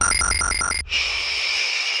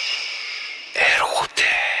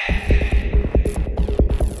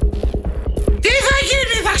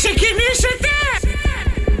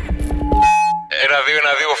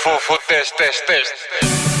τεστ.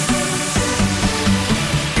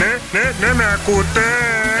 Ναι, με ακούτε.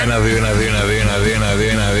 1-2.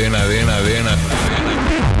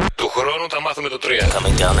 Του χρόνου θα μάθουμε το 3.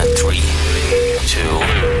 Coming down at 3, 2,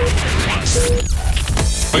 1.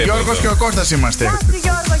 Ο Γιώργος και ο Κώστας είμαστε. Γεια σου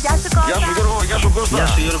Γιώργο, γεια σου Κώστα. Γεια σου Κώστα. Γεια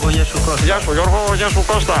σου Γιώργο, γεια σου Κώστα. Γεια σου Γιώργο, γεια σου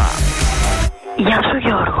Κώστα. Γεια σου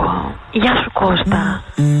Γιώργο, γεια σου Κώστα.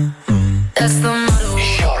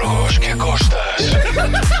 Γιώργος και Κώστας.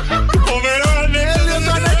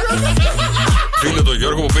 Φίλο το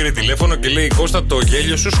Γιώργο που πήρε τηλέφωνο και λέει: Κώστα, το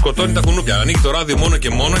γέλιο σου σκοτώνει τα κουνούπια. Ανοίγει το ράδιο μόνο και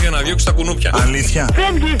μόνο για να διώξει τα κουνούπια. Αλήθεια.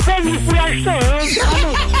 Φεύγει, φυλαχτό.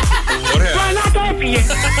 Ωραία. Πανάτα έπιε.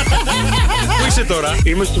 Πού είσαι τώρα?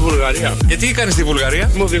 Είμαι στη Βουλγαρία. Γιατί κάνεις στη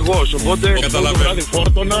Βουλγαρία? Είμαι οδηγός, οπότε Καταλαβαίνω. το βράδυ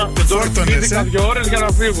φόρτωνα και τώρα πήγα 2 ώρες για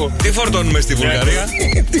να φύγω. Τι φορτώνουμε στη Βουλγαρία?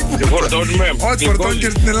 Τι φορτώνουμε? Ό,τι φορτώνει και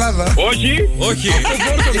στην Ελλάδα. Όχι. Όχι. Δεν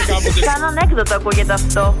φόρτωνε κάποτε. Σαν ανέκδοτο ακούγεται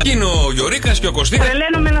αυτό. Είναι ο Γιωρίκας και ο Κωστίκας.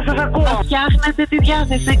 Τρελαίνομαι να σας ακούω. Φτιάχνετε τη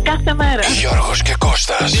διάθεση κάθε μέρα. Γιώργος και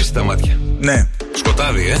Κώστας. Είσαι τα μάτια. Ναι.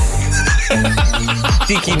 Σκοτάδι,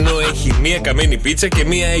 Τι κοινό έχει μία καμένη πίτσα και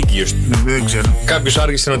μία έγκυος? Δεν ξέρω. Κάποιος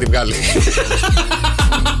άργησε να την βγάλει.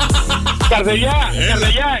 Καρδελιά,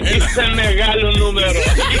 είστε μεγάλο νούμερο.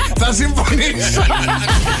 Θα συμφωνήσω.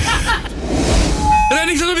 Ρε,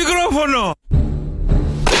 ανοίξτε το μικρόφωνο!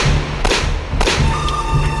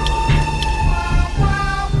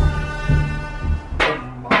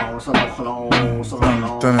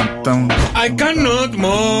 I cannot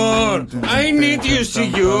more. I need you, see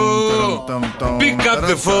you. Pick up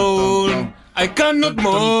the phone. I cannot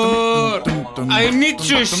more. I need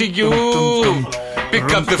you, see you. Pick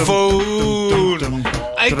up the phone.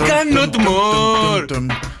 I cannot more.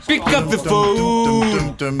 Pick up the phone.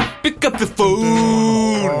 Pick up the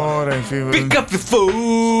phone. Pick up the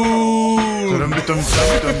phone.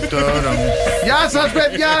 Γεια σας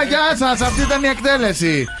παιδιά, γεια σας. Αυτή ήταν η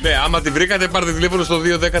εκτέλεση. Ναι, άμα τη βρήκατε πάρτε τηλέφωνο στο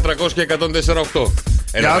 210-300-1048.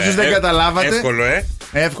 Για όσους δεν καταλάβατε.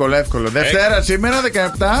 Εύκολο, Εύκολο. Δευτέρα σήμερα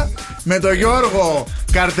 17 με τον Γιώργο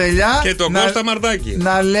Καρτελιά και τον Κώστα Μαρτάκη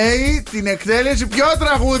να λέει την εκτέλεση. Ποιο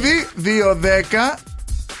τραγούδι?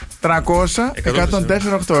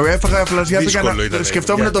 210-300-1048. Έφαγα φλασιά, πήγα να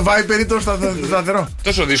σκεφτόμουν το Viper ή το σταθερό.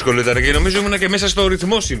 Τόσο δύσκολο ήταν και νομίζω ήμουν και μέσα στο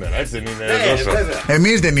ρυθμό σήμερα. Έτσι δεν είναι?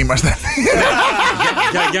 Εμείς δεν ήμασταν.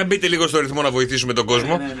 Για μπείτε λίγο στο ρυθμό να βοηθήσουμε τον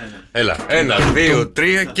κόσμο. Έλα, 1, 2,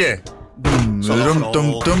 3 και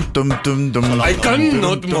I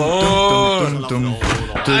cannot more.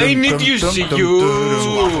 I need you, see you.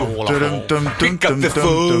 Pick up the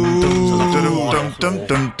phone.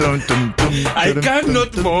 I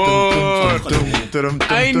cannot more.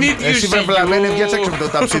 I need you, εσύ see βλαμμένε, you. βγες έξω με το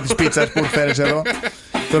ταψί της πίτσας που φέρες εδώ.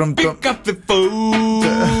 Pick up the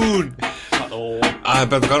phone. Α,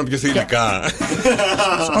 πρέπει να το κάνω πιο θηλυκά.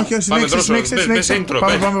 Όχι, συνέχισε.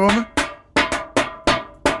 Πάμε.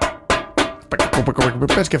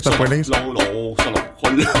 Πες και αυτά που έλεγες.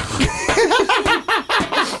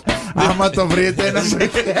 Άμα το βρείτε ένα.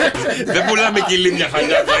 Δεν πουλάμε κιλί μια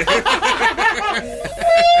χαλιά.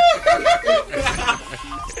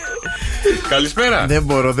 Καλησπέρα.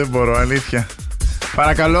 Δεν μπορώ, αλήθεια.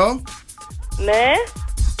 Παρακαλώ. Ναι.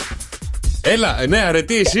 Έλα, ναι,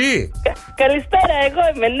 αρετή εσύ. Καλησπέρα, εγώ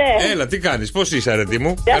είμαι, ναι. Έλα, τι κάνεις, πώς είσαι αρετή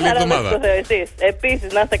μου? Καλή εβδομάδα.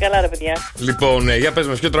 Επίσης, να είστε καλά, ρε παιδιά. Λοιπόν, για πες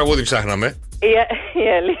μας, ποιο τραγούδι ψάχναμε? Η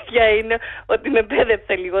αλήθεια είναι ότι με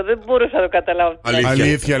πέδεψε λίγο, δεν μπορούσα να το καταλάβω.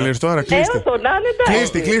 Αλήθεια λες τώρα, κλείστε.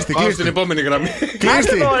 Κλείστη. Πάμε στην επόμενη γραμμή.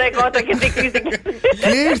 Κλείστη. Κλείστη.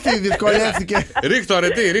 Κλείστη, δυσκολεύτηκε. Ρίχτω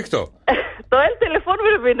αρετή, ρίχτω. Το El τηλεφών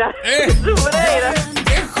πρέπει να.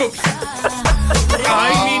 Έχω.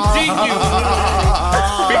 I need you.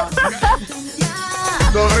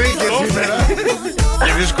 Το βρήκε σήμερα.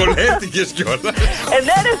 Και δυσκολεύτηκες κιόλας.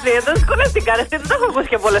 Ναι ρε εσύ, δεν δυσκολεύτηκα. Δεν το έχω ακούσει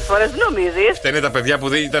και πολλές φορές, νομίζεις? Αυτά είναι τα παιδιά που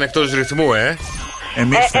δεν ήταν εκτός ρυθμού,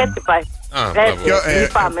 Έτσι πάει.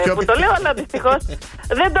 Λυπάμαι που το λέω, αλλά δυστυχώς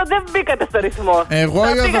δεν μπήκατε στο ρυθμό. Εγώ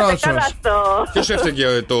ή ο Δρόσος? Ποιος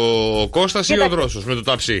έφταιγε, το Κώστας ή ο Δρόσος με το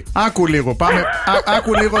ταψί? Άκου λίγο, πάμε.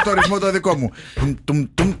 Άκου λίγο το ρυθμό το δικό μου.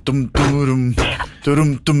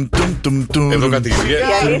 Εδώ κάτι. Η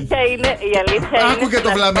αλήθεια είναι. Άκου και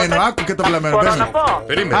το βλαμμένο. Μπορώ να πω?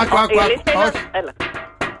 Περίμενε. Άκου.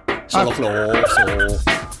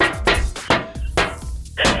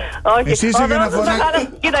 Όχι, Εσύ είσαι για να φωνάξεις.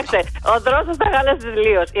 Κοίταξε, ο δρόσος θα χάλασε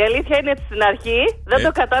τελείως. Η αλήθεια είναι ότι στην αρχή δεν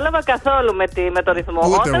το κατάλαβα καθόλου με το ρυθμό.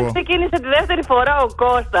 Ούτε Όταν εγώ. ξεκίνησε τη δεύτερη φορά ο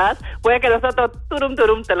Κώστας που έκανε αυτό το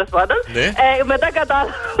τουρουμ τέλος πάντων, μετά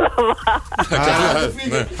κατάλαβα.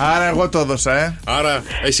 Άρα εγώ το έδωσα, Άρα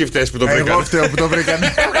εσύ φταίς που το βρήκανε. Εγώ φταίω που το βρήκανε.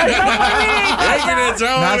 Έγινε,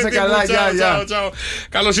 τσάου. Να είσαι καλά, γεια.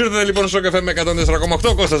 Καλώς ήρθατε λοιπόν στο καφέ με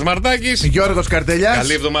 104,8. Κώστας Μαρτάκης. Γιώργος Καρτελιάς.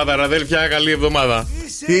 Καλή εβδομάδα, αδέλφια, καλή εβδομάδα.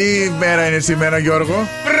 Τι μέρα είναι σήμερα, Γιώργο?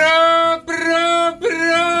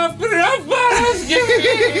 Παρασκευή.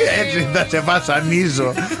 Έτσι θα σε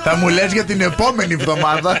βασανίζω. Θα μου λες για την επόμενη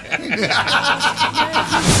εβδομάδα.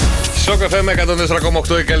 Στο καφέ με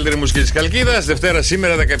 104,8 η καλύτερη μουσική της Καλκίδας. Δευτέρα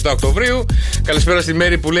σήμερα 17 Οκτωβρίου. Καλησπέρα στη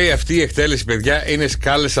Μέρη που λέει: αυτή η εκτέλεση, παιδιά, είναι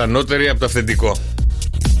σκάλες ανώτερη από το αυθεντικό.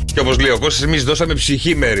 Και όπως λέει ο Κώστας, εμείς δώσαμε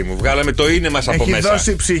ψυχή, Μέρη μου. Βγάλαμε το είναι μας από έχει μέσα. Έχει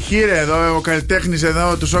δώσει ψυχή, ρε, εδώ ο καλλιτέχνης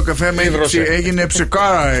εδώ του Σο Καφέ έγινε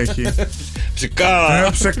ψεκάρα, έχει. Ψεκάρα.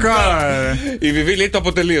 Ψεκάρα. Η Βιβί λέει: το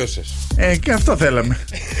αποτελείωσες. Και αυτό θέλαμε.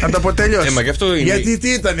 Να το αποτελειώσει. Είναι... Γιατί τι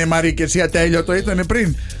ήτανε, Μαρή, και εσύ ατέλειωτο ήτανε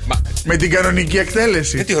πριν. Με την κανονική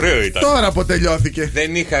εκτέλεση. Τι ωραίο ήταν. Τώρα αποτελειώθηκε.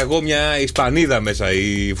 Δεν είχα εγώ μια Ισπανίδα μέσα.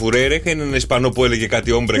 Η Φουρέρα είχε έναν Ισπανό που έλεγε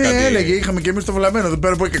κάτι όμπρε, κάτι. Έλεγε, είχαμε και εμείς το βλαμμένο εδώ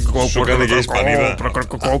πέρα που είχε. Σου κάνει και Ισπανίδα.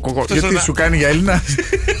 Γιατί σου κάνει για Έλληνα.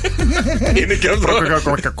 Είναι και αυτό.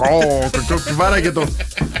 Βάραγε το.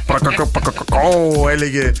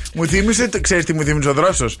 Έλεγε. Μου θύμισε, ξέρεις τι μου θύμισε ο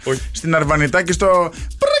δρόσος? Στην Αρβανιτάκη στο.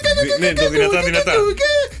 Ναι, το δυνατά.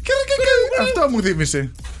 Αυτό μου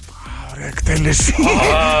θύμισε. Ωραία εκτέλεση.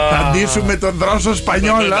 Θα ντύσουμε τον δρόσο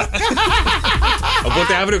Σπανιόλα.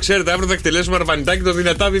 Οπότε αύριο, ξέρετε, αύριο θα εκτελέσουμε Αρβανιτάκη το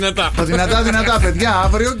δυνατά. Το δυνατά, παιδιά.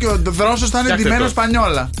 Αύριο και ο δρόσος θα είναι ντυμένο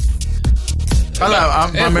Σπανιόλα. Καλά,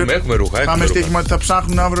 έχουμε ρούχα. Πάμε στοίχημα ότι θα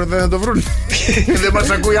ψάχνουν αύριο, δεν θα το βρουν. Δεν μας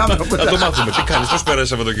ακούει άνθρωπο. Θα το μάθουμε. Τι κάνεις, πώς πέρασες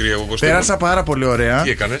Σαββατοκύριακο? Πέρασα πάρα πολύ ωραία. Τι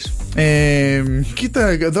έκανες? Κοίτα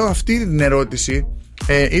εδώ αυτή την ερώτηση.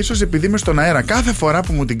 Ίσως επειδή είμαι στον αέρα. Κάθε φορά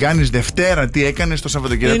που μου την κάνεις Δευτέρα, τι έκανες το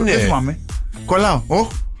Σαββατοκύριακο? Δεν θυμάμαι. Κολλάω.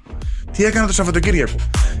 Τι έκανα το Σαββατοκύριακο?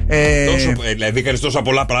 Δηλαδή έκανες τόσα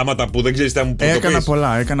πολλά πράγματα που δεν ξέρεις τι θα μου πεις.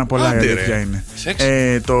 Έκανα πολλά. Η αλήθεια είναι.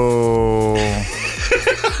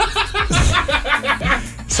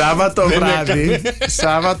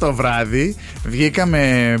 Σάββατο βράδυ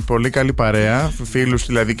βγήκαμε πολύ καλή παρέα, φίλους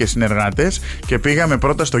δηλαδή και συνεργάτες, και πήγαμε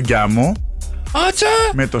πρώτα στον Γκιάμο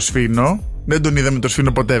με το Σφίνο. Δεν τον είδαμε το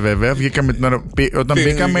Σφίνο ποτέ, βέβαια. Βγήκαμε όταν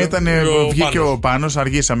μπήκαμε βγήκε ο Πάνος.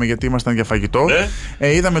 Αργήσαμε γιατί ήμασταν για φαγητό.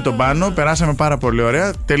 Είδαμε τον Πάνο, περάσαμε πάρα πολύ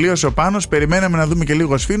ωραία. Τελείωσε ο Πάνος, περιμέναμε να δούμε και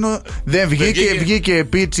λίγο Σφίνο. Δεν βγήκε. Βγήκε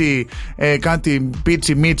πίτσι, κάτι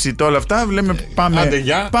πίτσι μίτσι, όλα αυτά. Λέμε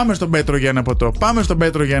πάμε στον Πέτρο για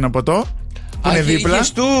ένα ποτό. Που είναι δίπλα.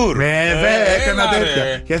 Βέβαια, έκανα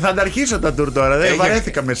τέτοια. Και θα τα αρχίσω τα τουρ τώρα. Δεν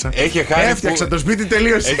βαρέθηκα μέσα. Έφτιαξα το σπίτι,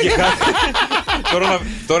 τελείωσε.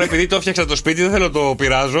 Τώρα επειδή το έφτιαξα το σπίτι, δεν θέλω το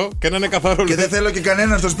πειράζω και να είναι καθαρό. Και δεν θέλω και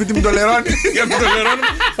κανένα στο σπίτι μου το λερώνει. Για να το λερώνει,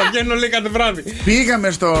 θα βγαίνω λέει κάθε βράδυ.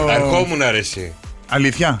 Πήγαμε στο. Θα ερχόμουν αρέσει.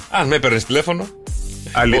 Αλήθεια. Αν με έπαιρνες τηλέφωνο.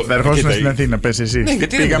 Θα ερχόσουν στην Αθήνα, πες εσύ.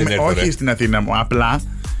 Πήγαμε, όχι στην Αθήνα μου. Απλά.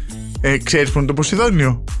 Ξέρεις που είναι το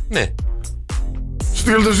Ποσειδόνιο? Ναι.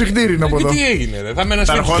 Στείλω το συχτήρι από εδώ. Τι έγινε, ρε. Θα με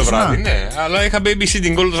ανασχέψει το βράδυ. Ναι, αλλά είχα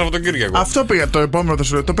babysitting όλο το Σαββατοκύριακο. Αυτό πήγα το επόμενο το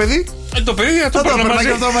σου. Το παιδί. Το παιδί θα το παίρνω μαζί.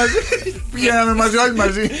 Πηγαίναμε μαζί, όλοι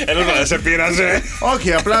μαζί. Έλα, σε πείραζε.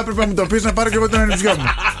 Όχι, απλά έπρεπε να μου το πεις να πάρω και εγώ τον ενισιό μου.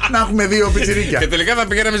 Να έχουμε δύο πιτσιρίκια. Και τελικά θα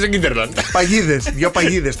πηγαίναμε σε Κίντερλαντ. Παγίδες, δύο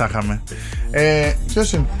παγίδες θα είχαμε.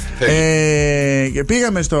 Ποιος είναι?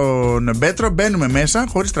 Πήγαμε στον Πέτρο, μπαίνουμε μέσα,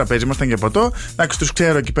 χωρίς τραπέζι, ήμασταν για ποτό. Εντάξει, τους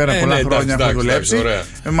ξέρω εκεί πέρα πολλά χρόνια, έχω δουλέψει.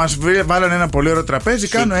 Μας βάλανε ένα πολύ ωραίο τραπέζι,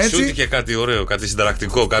 κάνω έτσι. Σου είχε κάτι ωραίο, κάτι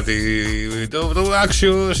συνταρακτικό, κάτι. Το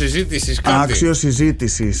άξιο συζήτηση. Άξιο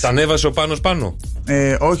συζήτηση. Τα ανέβασε ο Πάνος πάνω.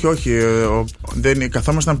 Όχι.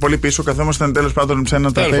 Καθόμασταν πολύ πίσω, καθόμασταν τέλος πάντων σε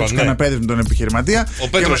ένα τραπέζι καναπέδι με τον επιχειρηματία. Ο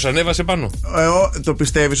Πέτρος ανέβασε πάνω. Το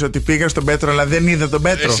πιστεύεις ότι πήγα στον Πέτρο, αλλά δεν είδα τον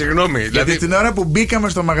Πέτρο? Συγγνώμη. Γιατί την ώρα που μπήκαμε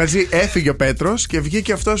στο μαγαζί έφυγε ο Πέτρος και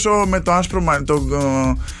βγήκε αυτός με το άσπρο.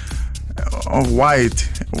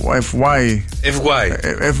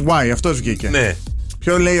 FY, αυτός βγήκε. Ναι.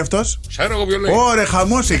 Ποιο λέει αυτός? Ξέρω εγώ ποιο λέει. Ωραία,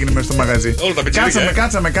 χαμός έγινε μέσα στο μαγαζί. Όλα τα πιτσιρίκια.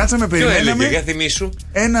 Κάτσαμε, περιμέναμε. Για θυμίσου.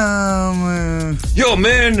 Ένα.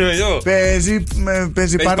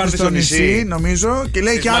 Παίζει πάρτι στο νησί, νομίζω. Και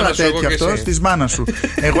λέει και άλλα τέτοια αυτός. Της μάνας σου.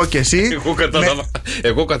 Εγώ και εσύ.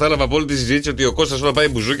 Εγώ κατάλαβα από όλη τη συζήτηση ότι ο Κώστας όταν πάει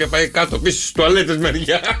μπουζούκια πάει κάτω πίσω στις τουαλέτες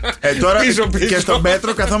μεριά. Τώρα και στον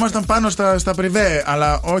Πέτρο καθόμασταν πάνω στα πριβέ.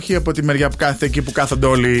 Αλλά όχι από τη μεριά που κάθεται εκεί που κάθονται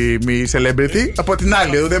όλοι οι celebrity. Από την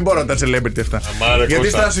άλλη, δεν μπορώ να τα celebrity αυτά.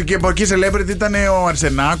 Γιατί και από εκεί celebrity ήταν ο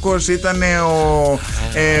Αρσενάκος, ήταν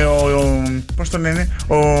πώς τον λένε,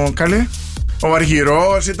 ο καλέ. Ο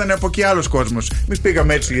Αργυρός ήταν από εκεί άλλος κόσμος. Εμείς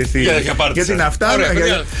πήγαμε έτσι γιατί είναι αυτά.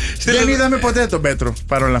 Δεν είδαμε ποτέ τον Πέτρο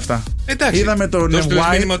παρόλα αυτά. Εντάξει. Είδαμε τον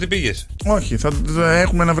White. Μήνυμα ότι πήγες. Όχι, θα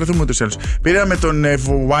έχουμε να βρεθούμε ούτως ή άλλως. Πήραμε τον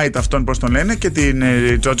White, αυτόν πώς τον λένε, και την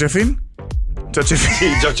Τζότσεφιν.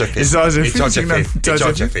 Τζότσεφιν.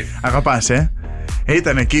 Αγαπάς,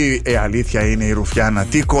 Ήταν εκεί, αλήθεια είναι η Ρουφιάνα.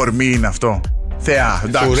 Τι κορμί είναι αυτό. Θεά.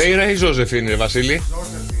 Φουρέιρα ή Ζόζεφιν, Βασίλη?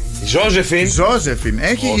 Ζόζεφιν.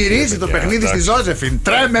 Έχει γυρίσει το παιχνίδι στη Ζόζεφιν.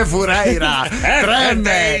 Τρέμε Φουρέιρα.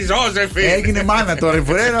 Τρέμε η Ζόζεφιν. Έγινε μάνα τώρα η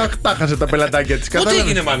Φουρέιρα. Τάχασε τα πελατάκια της. Πότε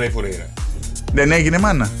έγινε μάνα η Φουρέιρα? Δεν έγινε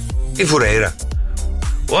μάνα η Φουρέιρα?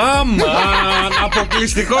 Αμάν,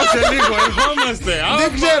 αποκλειστικό σε λίγο. Ερχόμαστε.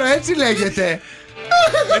 Δεν ξέρω, έτσι λέγεται.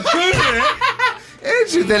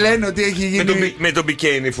 Έτσι δεν λένε ότι έχει γίνει. Με τον Πικέ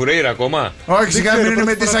είναι η Φουρέιρα ακόμα? Όχι, σιγά μην είναι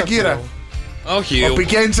με τη Σακύρα. Όχι, ο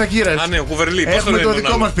Πικέ είναι Σακύρας. Α, ναι, ο Κουβερλί. Έχουμε το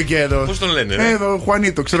δικό μας Πικέ εδώ. Πώς τον λένε? Εδώ,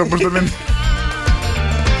 Χουανίτο, ξέρω πώς τον λένε.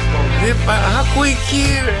 Άκου εκεί,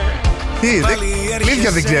 τι,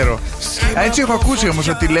 αλήθεια δεν ξέρω. Έτσι έχω ακούσει όμως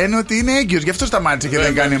ότι λένε ότι είναι έγκυος. Γι' αυτό σταμάτησε και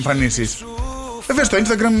δεν κάνει εμφανίσεις. Βέβαια στο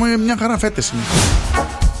Instagram μια χαρά φέτες είναι.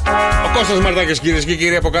 Ο Κώστας Μαρτάκης, κυρίες και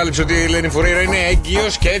κύριοι, αποκάλυψε ότι η Ελένη Φουρέιρα είναι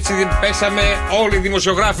έγκυος και έτσι πέσαμε όλοι οι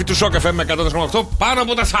δημοσιογράφοι του Shock FM 104,8 πάνω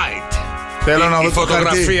από τα site. Θέλω να δω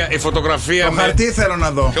η φωτογραφία. Το χαρτί θέλω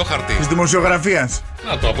να δω. Ποιο χαρτί? Της δημοσιογραφίας.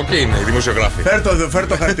 Να το, από εκεί είναι η δημοσιογράφη. Φέρ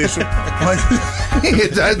το χαρτί σου.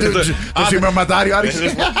 Το σημειωματάριο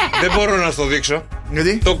άρχισε. Δεν μπορώ να στο δείξω.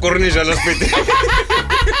 Γιατί? Το κορνίζω ένα σπίτι.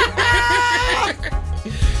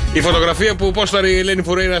 Η φωτογραφία που πόσταρε η Ελένη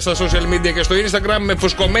Φουρέιρα στα social media και στο Instagram με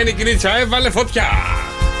φουσκωμένη κινήτσα έβαλε φωτιά.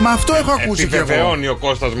 Μα αυτό έχω ακούσει και εγώ. Επιβεβαιώνει ο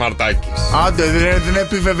Κώστας Μαρτάκης. Άντε, δεν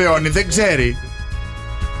επιβεβαιώνει, δεν ξέρει.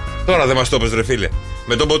 Τώρα δεν μας το πες, ρε φίλε.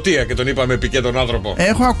 Με τον Ποτία και τον είπαμε Πικέ τον άνθρωπο.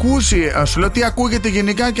 Έχω ακούσει, σου λέω τι ακούγεται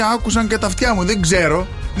γενικά και άκουσαν και τα αυτιά μου. Δεν ξέρω,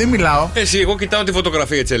 δεν μιλάω. Εσύ, εγώ κοιτάω τη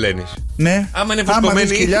φωτογραφία της Ελένης. Ναι. Άμα είναι φουσκωμένη.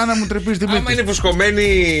 Σκυλιά να μου τρεπείς την πίτη. Άμα είναι φουσκωμένη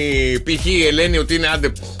π.χ. η Ελένη ότι είναι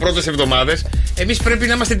άντε πρώτες εβδομάδες, εμείς πρέπει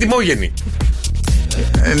να είμαστε τιμόγενοι.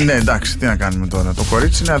 Ναι, εντάξει, τι να κάνουμε τώρα. Το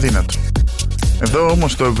κορίτσι είναι αδύνατο. Εδώ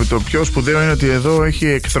όμως το πιο σπουδαίο είναι ότι εδώ έχει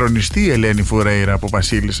εκθρονιστεί η Ελένη Φουρέιρα από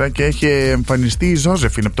Βασίλισσα και έχει εμφανιστεί η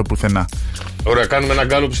Ζόζεφιν από το πουθενά. Ωραία, κάνουμε ένα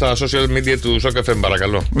γκάλουπ στα social media του Shock FM,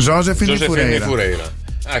 παρακαλώ. Ζόζεφιν ή Φουρέιρα.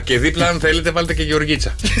 Α, και δίπλα, αν θέλετε, βάλτε και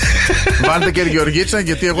Γεωργίτσα. Βάλτε και Γεωργίτσα,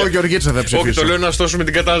 γιατί εγώ Γεωργίτσα θα ψηφίσω. Όχι, το λέω να στώσουμε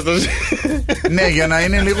την κατάσταση. Ναι, για να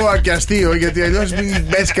είναι λίγο ακιαστείο, γιατί αλλιώς μην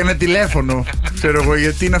πέσει κανένα τηλέφωνο. Ξέρω εγώ,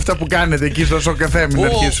 γιατί είναι αυτά που κάνετε εκεί στο Shock FM, μην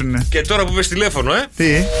αρχίσουν. Και τώρα που πες τηλέφωνο,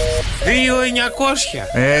 Τι? 2.900.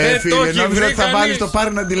 Φίλε, νόμιζα ότι θα βάλεις το πάρει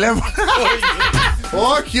τηλέφωνο.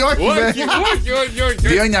 Όχι. 2.900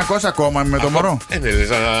 ακόμα με το μωρό. Ναι,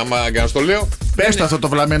 άμα το λέω. Πες το αυτό το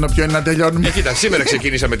βλαμμένο ποιο είναι να τελειώνουμε. Κοίτα, σήμερα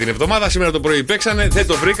ξεκινήσαμε την εβδομάδα. Σήμερα το πρωί παίξανε, δεν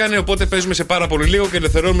το βρήκανε. Οπότε παίζουμε σε πάρα πολύ λίγο και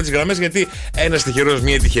ελευθερώνουμε τις γραμμές. Γιατί ένας τυχερός,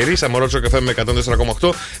 μία τυχερή, σαν μωρό Shock FM με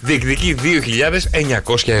 104,8 διεκδικεί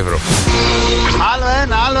 2.900 ευρώ.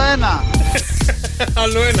 Άλλο ένα.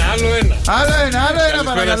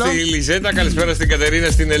 Καλησπέρα στη Λιζέτα, καλησπέρα στην Κατερίνα,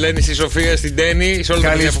 στην Ελένη, στη Σοφία, στην Τέννη.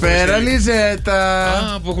 Καλησπέρα,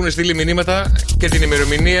 Λιζέτα. Που έχουν στείλει μηνύματα και την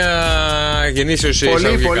ημερομηνία γεννήσεως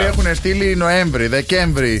εισαγωγικά. Πολλοί έχουν στείλει Νοέμβρη,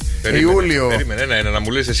 Δεκέμβρη, Ιούλιο. Περίμενε ένα να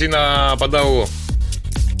μου λες εσύ να απαντάω εγώ.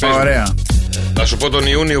 Ωραία. Θα σου πω τον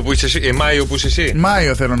Ιούνιο που είσαι εσύ, Μάιο που είσαι εσύ.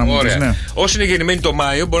 Μάιο θέλω να μου πεις, ναι. Όσοι είναι γεννημένοι το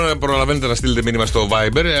Μάιο, μπορεί να προλαβαίνετε να στείλετε μήνυμα στο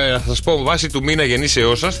Viber. Θα σας πω βάσει του μήνα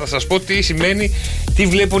γεννήσεώς σας, θα σας πω τι σημαίνει, τι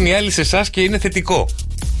βλέπουν οι άλλοι σε εσάς και είναι θετικό.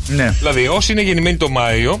 Ναι. Δηλαδή, όσοι είναι γεννημένοι το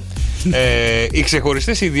Μάιο, οι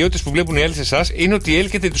ξεχωριστές ιδιότητες που βλέπουν οι άλλοι σε εσάς είναι ότι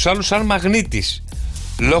έλκεται τους άλλους σαν μαγνήτης.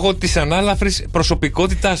 Λόγω της ανάλαφρης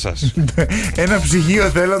προσωπικότητάς σας. Ένα ψυγείο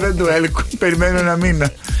θέλω, δεν το έλκω. Περιμένω ένα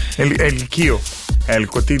μήνα. Ελκύο.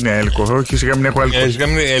 Έλκο, τι είναι έλκο? Όχι, σιγά μην έχω έλκο.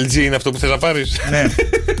 LG είναι αυτό που θες να πάρεις. Ναι.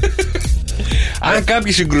 Αν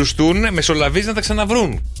κάποιοι συγκρουστούν, μεσολαβείς να τα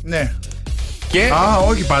ξαναβρούν. Ναι. Και...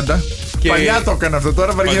 όχι πάντα. Παλιά το έκανα αυτό,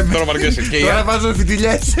 τώρα βαριέμαι. Τώρα βάζω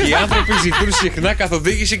φιτιλιές. Οι άνθρωποι ζητούν συχνά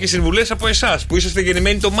καθοδήγηση και συμβουλές από εσάς που είσαστε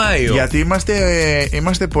γεννημένοι το Μάιο. Γιατί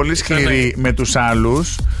είμαστε πολύ σκληροί με τους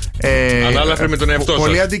άλλους. Ανάλαφροι με τον εαυτό σας.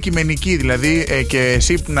 Πολύ αντικειμενικοί, δηλαδή και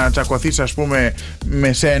εσύ να τσακωθείς, ας πούμε,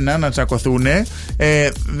 με σένα, να τσακωθούνε.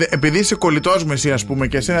 Επειδή είσαι κολλητός μου εσύ, ας πούμε,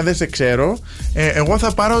 και εσένα δεν σε ξέρω, εγώ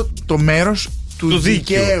θα πάρω το μέρος του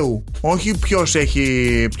δικαίου. Όχι ποιος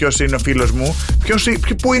είναι ο φίλος μου,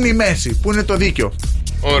 πού είναι η μέση, πού είναι το δίκαιο.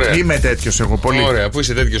 Ωραία. Είμαι τέτοιος εγώ πολύ. Ωραία, που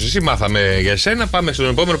είσαι τέτοιος εσύ, μάθαμε για εσένα. Πάμε στον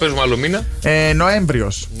επόμενο, παίζουμε άλλο μήνα.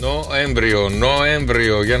 Νοέμβριος.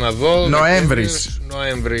 Νοέμβριο, για να δω. Νοέμβρης.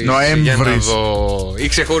 Για να δω. Οι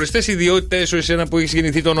ξεχωριστές ιδιότητες σου, εσένα που έχεις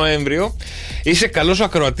γεννηθεί το Νοέμβριο, είσαι καλός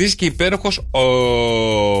ακροατής και υπέροχος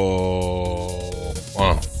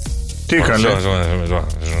Τι καλέ.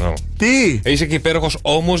 Τι. Είσαι και υπέροχος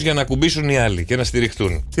όμως για να ακουμπήσουν οι άλλοι και να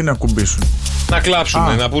στηριχτούν. Τι να ακουμπήσουν. Να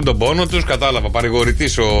κλάψουν, να πούν τον πόνο τους. Κατάλαβα.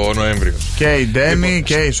 Παρηγορητής ο Νοέμβριος. Και η Ντέμι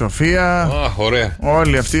και η Σοφία. Ωραία.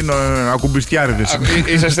 Όλοι αυτοί είναι ακουμπιστιάριδες.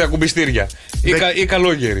 Είσαστε ακουμπιστήρια. Ή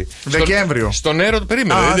καλόγεροι. Δεκέμβριο. Στον έρωτα.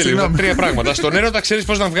 Περίμενε, τρία πράγματα. Στον έρωτα ξέρεις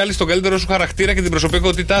πώς να βγάλεις τον καλύτερο σου χαρακτήρα και την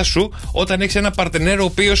προσωπικότητά σου όταν έχεις ένα παρτενέρο ο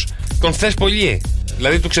οποίος τον θες πολύ.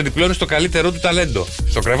 Δηλαδή του ξεδιπλώνεις το καλύτερό του ταλέντο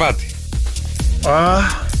στο κρεβάτι.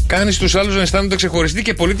 Κάνεις τους άλλους να αισθάνονται ξεχωριστοί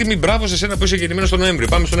και πολύτιμοι. Μπράβο σε σένα που είσαι γεννημένος τον Νοέμβριο.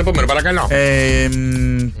 Πάμε στον επόμενο, παρακαλώ.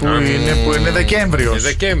 Που είναι Δεκέμβριος.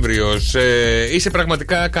 Δεκέμβριος. Είσαι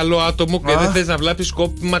πραγματικά καλό άτομο και δεν θες να βλάψεις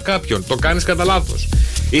σκόπιμα κάποιον. Το κάνεις κατά λάθος.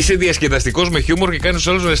 Είσαι διασκεδαστικός με χιούμορ και κάνεις τους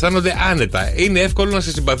άλλους να αισθάνονται άνετα. Είναι εύκολο να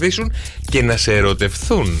σε συμπαθήσουν και να σε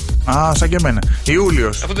ερωτευθούν. Σαν και εμένα.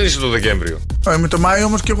 Ιούλιος. Αυτό δεν είσαι το Δεκέμβριο. Με το Μάιο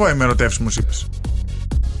όμως και εγώ είμαι ερωτεύσιμος, είπες.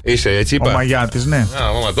 Είσαι έτσι, είπα. Ο Μαγιάτης, ναι.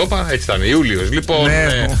 Άμα το είπα, έτσι ήταν. Ιούλιος. Λοιπόν,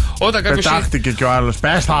 όταν κάποιος. Πετάχτηκε κι ο άλλος.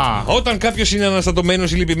 Πέστα! Όταν κάποιος είναι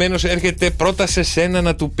αναστατωμένος ή λυπημένος, έρχεται πρώτα σε σένα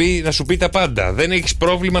να σου πει τα πάντα. Δεν έχεις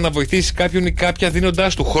πρόβλημα να βοηθήσεις κάποιον ή κάποια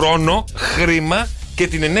δίνοντάς του χρόνο, χρήμα και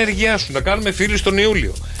την ενέργειά σου. Να κάνουμε φίλους τον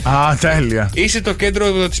Ιούλιο. Τέλεια. Είσαι το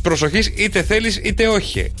κέντρο της προσοχής, είτε θέλεις είτε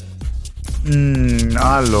όχι.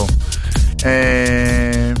 Άλλο.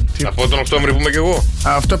 Να πω τον Οκτώβρη που είμαι κι εγώ.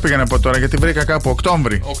 Αυτό πήγα να πω τώρα γιατί βρήκα κάπου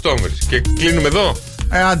Οκτώβρη. Και κλείνουμε εδώ.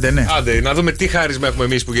 Άντε, ναι. Άντε, να δούμε τι χάρισμα έχουμε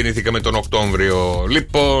εμείς που γεννηθήκαμε τον Οκτώβριο.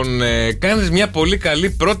 Λοιπόν, κάνεις μια πολύ καλή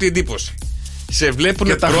πρώτη εντύπωση. Σε βλέπουν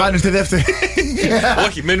και τα χάνεις τη δεύτερη.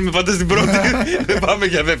 Όχι, μένουμε πάντα στην πρώτη. Δεν πάμε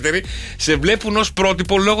για δεύτερη. Σε βλέπουν ως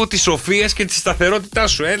πρότυπο λόγω της σοφίας και της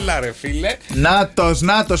σταθερότητάς σου. Έλα ρε φίλε.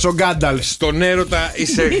 Νάτος ο Γκάνταλς. Στον έρωτα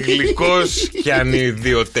είσαι γλυκός και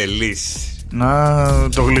ανιδιοτελής.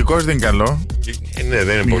 Το γλυκός δεν είναι καλό. Ναι,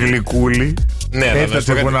 δεν είναι πολύ. Γλυκούλη. Ναι, θα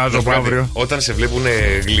σε φωνάζω από αύριο. Όταν σε βλέπουν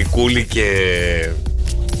γλυκούλη και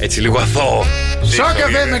έτσι λίγο αθώο.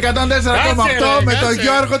 Σοκαφέ με 104,8 με τον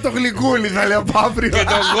Γιώργο το γλυκούλη θα λέω από αύριο. Και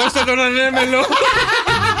τον Κώστα τον ανέμελο.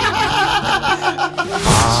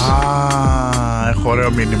 Έχω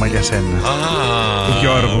ωραίο μήνυμα για σένα.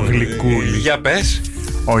 Γιώργο Γλυκούλη. Για πες.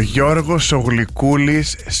 Ο Γιώργος ο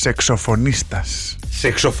Γλυκούλης σεξοφωνίστας.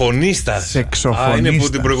 Σεξοφωνίστας. Είναι που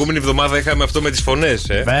την προηγούμενη εβδομάδα είχαμε αυτό με τις φωνές.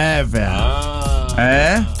 Βέβαια.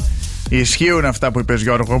 Ισχύουν αυτά που είπες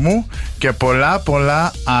Γιώργο μου και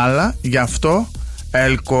πολλά άλλα. Γι' αυτό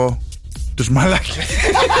έλκω τους μαλάκες.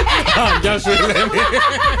 Γεια σου Ελένη.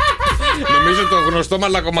 Νομίζω το γνωστό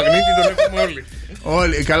μαλακομαγνήτη τον έχουμε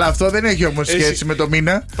όλοι. Καλά, αυτό δεν έχει όμως σχέση με το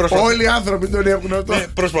μήνα. Όλοι οι άνθρωποι τον έχουν αυτό.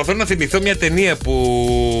 Προσπαθώ να θυμηθώ μια ταινία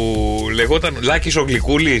που λεγόταν Λάκης ο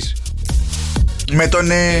Γλυκούλης. Με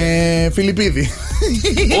τον Φιλιππίδη.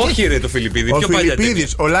 Όχι ρε το Φιλιππίδη. Ο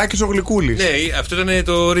Φιλιππίδης, ο Λάκης ο Γλυκούλης. Ναι, αυτό ήταν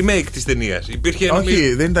το remake της ταινίας.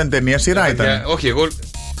 Όχι, δεν ήταν ταινία, σειρά ήταν. Όχι, εγώ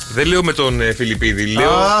δεν λέω με τον Φιλιππίδη.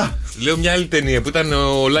 Λέω μια άλλη ταινία που ήταν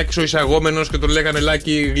ο Λάκης ο εισαγόμενος και τον λέγανε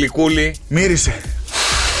Λάκη Γλυκούλη. Μύρισε.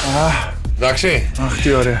 Εντάξει. Αχ,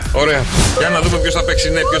 τι ωραία. Ωραία. Για να δούμε ποιος θα παίξει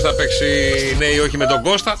ναι, ποιος θα παίξει ναι ή όχι με τον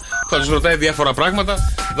Κώστα. Θα τους ρωτάει διάφορα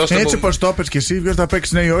πράγματα. Έτσι πως το είπες και εσύ, ποιος θα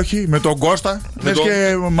παίξει ναι ή όχι με τον Κώστα. Λες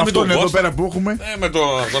και με αυτόν εδώ πέρα που έχουμε. Με τον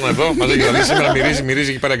εδώ. Μας έχει δει σήμερα, μυρίζει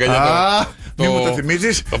εκεί πέρα αγκαλιά. Μη μου το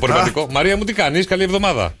θυμίζεις. Το απορριπαντικό. Μαρία μου τι κάνεις, καλή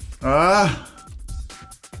εβδομάδα.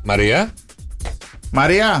 Μαρία.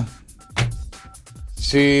 Μαρία.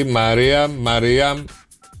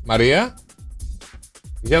 Μαρία.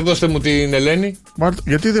 Για δώστε μου την Ελένη.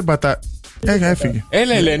 Γιατί δεν πατά. Έφυγε.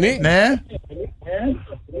 Έλα Ελένη. Ναι.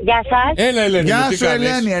 Γεια σας. Έλα Ελένη. Γεια σου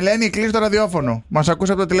Ελένη. Ελένη, κλείς το ραδιόφωνο. Μας ακούς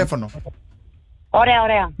από το τηλέφωνο.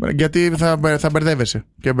 Ωραία. Γιατί θα μπερδεύεσαι.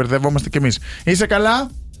 Και μπερδευόμαστε κι εμείς. Είσαι καλά?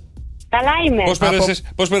 Καλά είμαι.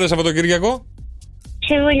 Πώς πέρασες Σαββατοκύριακο?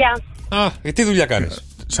 Σε δουλειά. Τι δουλειά κάνεις?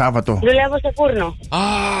 Σάββατο. Δουλεύω σε φούρνο.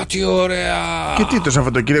 Τι ωραία. Και τι, το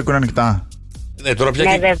Σαββατοκύριακο είναι ανοιχτά? Ναι, τώρα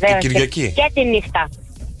πια και Κυριακή. Και τη νύχτα.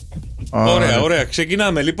 Ωραία.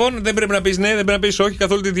 Ξεκινάμε λοιπόν. Δεν πρέπει να πεις ναι, δεν πρέπει να πεις όχι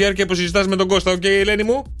καθ' όλη τη διάρκεια που συζητάς με τον Κώστα. Οκ, Ελένη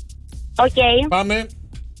μου. Οκ. Πάμε.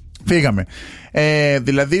 Φύγαμε.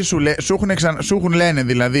 Δηλαδή σου έχουν λένε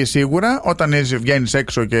δηλαδή σίγουρα όταν βγαίνεις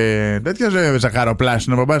έξω και τέτοια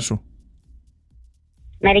ζαχαροπλάσινο μπαμπά σου.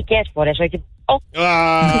 Μερικές φορές, όχι. Έλα,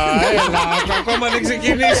 ακόμα δεν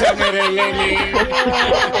ξεκινήσαμε ρε Ελένη.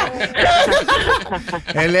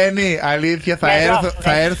 Ελένη, αλήθεια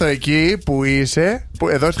θα έρθω εκεί που είσαι.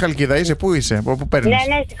 Εδώ στη Χαλκίδα είσαι, πού είσαι, από πού παίρνεις?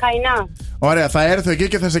 Ναι, στη Χαϊνά. Ωραία, θα έρθω εκεί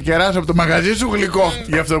και θα σε κεράσω από το μαγαζί σου γλυκό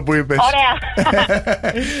για αυτό που είπες.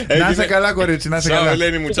 Ωραία. Να είσαι καλά κορίτσι, να είσαι καλά. Τσάω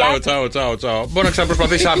Ελένη μου, τσάω. Μπορώ να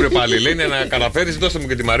ξαναπροσπαθήσεις αύριο πάλι Ελένη να καταφέρεις. Δώστε μου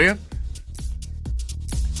και τη Μαρία.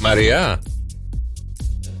 Μαρία.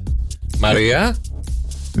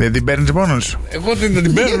 Δεν την παίρνεις μόνος σου? Εγώ δεν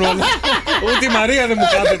την παίρνω, αλλά ούτε η Μαρία δεν μου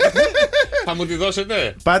κάθεται. Θα μου τη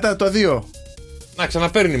δώσετε? Πάτα το 2. Να,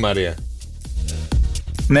 ξαναπαίρνει η Μαρία.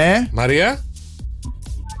 Ναι. Μαρία.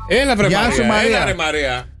 Έλα βρε Γεια Μαρία. σου, Μαρία. Έλα ρε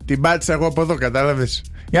Μαρία. Την πάτησα εγώ από εδώ, κατάλαβες.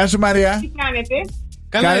 Γεια σου Μαρία. Τι κάνετε?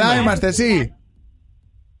 Καλά είμαστε, εσύ?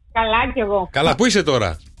 Καλά κι εγώ. Καλά, πού είσαι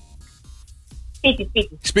τώρα?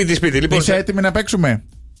 Σπίτι. Λοιπόν, Είσαι έτοιμη να παίξουμε?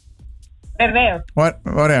 Βεβαίως.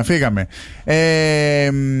 Ωραία, φύγαμε.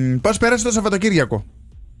 Πώς πέρασε το Σαββατοκύριακο?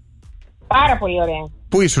 Πάρα πολύ ωραία.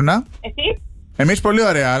 Πού ήσουνα? Εσύ? Εμείς πολύ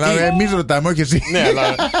ωραία, αλλά εμείς ρωτάμε, όχι εσύ. Ναι,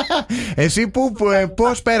 αλλά... Εσύ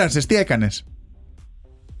πώς πέρασες, τι έκανες?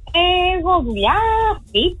 Εγώ δουλειά,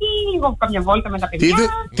 σπίτι, λίγο καμιά βόλτα με τα παιδιά.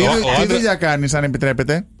 Τι δουλειά κάνεις, αν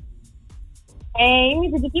επιτρέπετε? Είμαι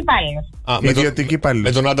ιδιωτική υπάλληλος. Ιδιωτική υπάλληλος.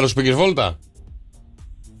 Με τον άντρα σου πήγες βόλτα?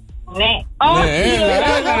 Ναι.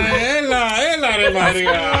 Έλα ρε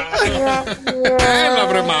Μαρία. Έλα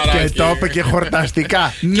βρε μαράκι. Και το είπε και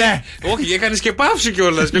χορταστικά. Ναι. Όχι, έκανες και παύση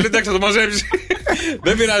κιόλας. Και λέει εντάξει θα το μαζέψει.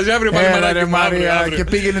 Δεν πειράζει, αύριο πάλι Έλα ρε Μαρία. Και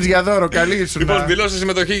πήγαινες για δώρο, καλή σου. Λοιπόν, δηλώσε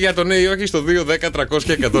συμμετοχή για το ναι ή όχι στο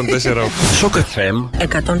 2-10-300-104. Σοκ FM 104,8.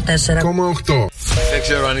 Δεν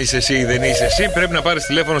ξέρω αν είσαι εσύ ή δεν είσαι εσύ. Πρέπει να πάρεις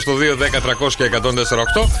τηλέφωνο στο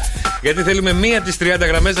 2-10-300-104,8. Γιατί θέλουμε μία από τις 30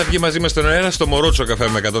 γραμμές να βγει μαζί μας στον αέρα στο Μωρότσο καφέ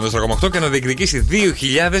με 104,8 και να διεκδικήσει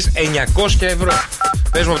 2.900 ευρώ.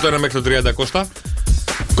 Πες μου από το 1 μέχρι το 30, Κώστα.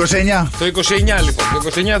 29. Το 29 λοιπόν. Το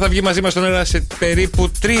 29 θα βγει μαζί μας στον αέρα σε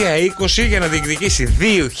περίπου 3.20 για να διεκδικήσει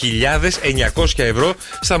 2.900 ευρώ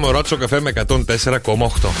στα Μωρότσο καφέ με 104,8.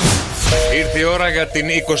 Ήρθε η ώρα για την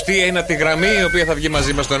 29η γραμμή, η οποία θα βγει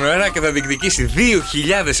μαζί μας στον αέρα και θα διεκδικήσει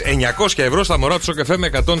 2.900 ευρώ στα Μωρότσο καφέ με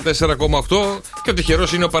 104,8. Και ο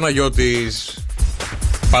τυχερός είναι ο Παναγιώτης.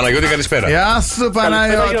 Παναγιώτη, καλησπέρα. Γεια σου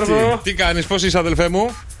Παναγιώτη. Τι κάνεις, πώς είσαι αδελφέ μου?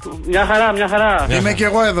 Μια χαρά. Είμαι και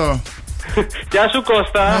εγώ εδώ. Γεια σου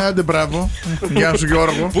Κώστα. Άντε μπράβο. Γεια σου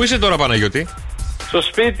Γιώργο. Πού είσαι τώρα Παναγιώτη? Στο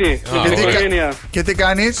σπίτι, με την οικογένεια. Και τι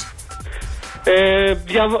κάνεις?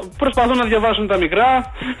 Προσπαθώ να διαβάσουν τα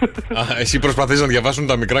μικρά. Εσύ προσπαθείς να διαβάσουν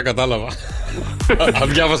τα μικρά, κατάλαβα. Αν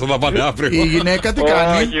διάβασα θα πάνε αύριο. Η γυναίκα τι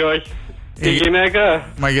κάνει? Όχι. Η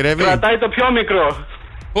γυναίκα μαγειρεύει. κρατάει το πιο μικρό.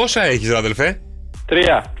 Πόσα έχεις ρε αδελφέ?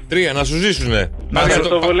 3. Να σου ζήσουνε.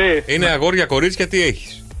 Ευχαριστώ πολύ. Είναι αγόρια, κορίτσια, τι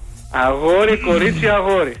έχεις? Αγόρι, κορίτσι,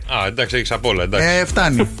 αγόρι. Εντάξει, έχεις απ' όλα, εντάξει.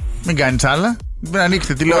 Φτάνει. Μην κάνεις άλλα. Μην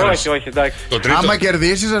ανοίξετε τηλεόραση. Όχι, εντάξει. Το τρίτο... Άμα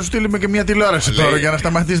κερδίσεις θα σου στείλουμε και μια τηλεόραση τώρα για να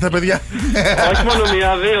σταματήσει τα παιδιά. Όχι μόνο 1,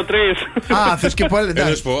 2, 3. Θες και πάλι.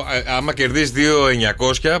 Να σου πω, άμα κερδίσεις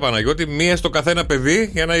 2.900 Παναγιώτη, μία στο καθένα παιδί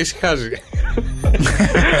για να ησυχάζει.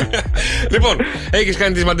 Λοιπόν, έχεις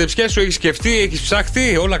κάνει τις μαντεψιές σου, έχεις σκεφτεί, έχεις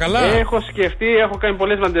ψάχτη, όλα καλά? Έχω σκεφτεί, έχω κάνει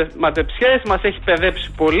πολλές μαντεψιές, μας έχει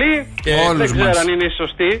παιδέψει πολύ. Δεν ξέρω αν είναι η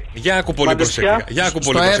σωστή. Για άκου πολύ προσεκτικά.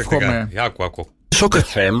 Για άκου. Σοκ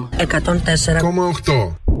FM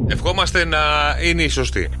 104,8. Ευχόμαστε να είναι η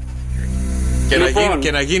σωστή.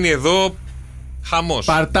 Και να γίνει εδώ χαμός.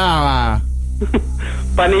 Παρτά.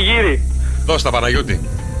 Πανηγύρι. Δώσ' τα Παναγιώτη.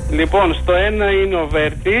 Λοιπόν, στο 1 είναι ο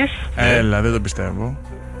Βέρτης. Έλα, δεν το πιστεύω.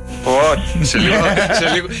 Όχι.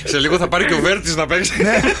 Σε λίγο θα πάρει και ο Βέρτης να παίξει.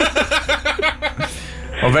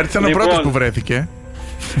 Ο Βέρτης ήταν ο πρώτος που βρέθηκε.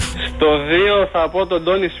 Στο 2 θα πω τον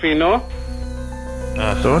Τόνι Σφίνο.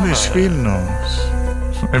 Τόνι Σφίνος.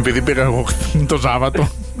 Επειδή πήγα εγώ το Σάββατο.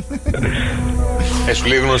 Σου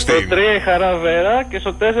λέει γνωστή. Στο 3 η Χαρά Βέρα και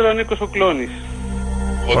στο 4 ο Νίκος ο Κλώνης.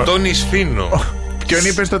 Ο Τόνι Σφίνο. Ποιον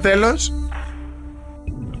είπε στο τέλος?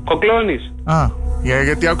 Ο Κλώνης.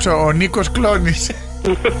 Γιατί άκουσα ο Νίκος Κλώνης.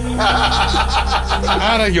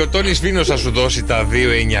 Άραγε ο Τόνι Σφίνος θα σου δώσει τα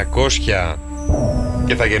 2.900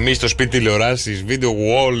 και θα γεμίσει το σπίτι τηλεοράσεις, video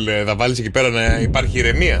wall, θα βάλεις εκεί πέρα να υπάρχει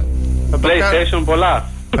ηρεμία. PlayStation πολλά.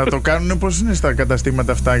 Θα το κάνουν πώς είναι στα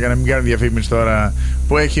καταστήματα αυτά, για να μην κάνω διαφήμιση τώρα,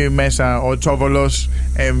 που έχει μέσα ο Τσόβολος,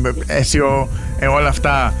 SEO, όλα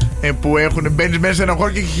αυτά που έχουν, μπαίνεις μέσα σε ένα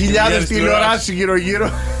χώρο και έχει χιλιάδες τηλεοράσεις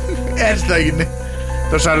γύρω-γύρω. Έτσι θα είναι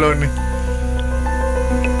το σαλόνι.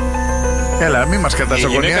 Έλα, μη μας κατάς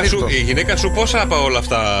αγωνία. Η γυναίκα σου πόσα από όλα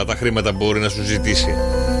αυτά τα χρήματα μπορεί να σου ζητήσει?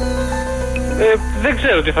 Δεν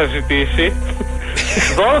ξέρω τι θα ζητήσει.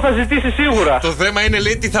 Δώρο θα ζητήσει σίγουρα. Το θέμα είναι,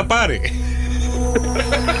 λέει, τι θα πάρει.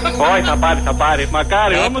 Όχι, θα πάρει.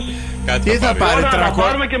 Μακάρι όμως. Τι θα πάρει? Θα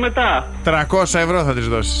πάρουμε και μετά. 300 ευρώ θα της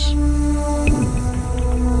δώσεις.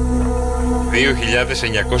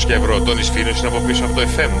 2.900 ευρώ. Ο Τόνις Φίνος είναι από πίσω από το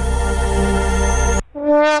FM.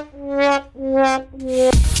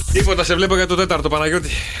 Τίποτα. Κώστα, σε βλέπω για το τέταρτο, Παναγιώτη.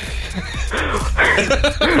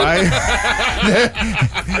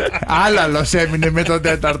 Άλλαλος έμεινε με τον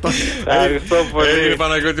τέταρτο. Ευχαριστώ πολύ.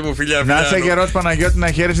 Παναγιώτη μου, φιλιά. Να είσαι γερός, Παναγιώτη,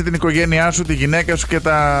 να χαίρεσαι την οικογένειά σου, τη γυναίκα σου και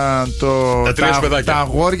τα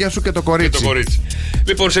αγόρια σου και το κορίτσι.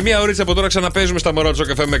 Λοιπόν, σε μία ώριτσα από τώρα ξαναπέζουμε στα μωρά του Σοκ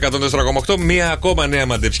FM με 104,8. Μία ακόμα νέα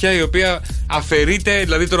μαντεψιά, η οποία αφαιρείται,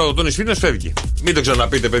 δηλαδή τώρα ο Τόνις Φίνος φεύγει. Μην το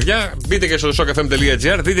ξαναπείτε, παιδιά. Μπείτε και στο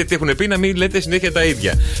sokfm.gr, δείτε τι έχουν πει, να μην λέτε συνέχεια τα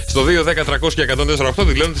ίδια. Στο 210-300 και 104,8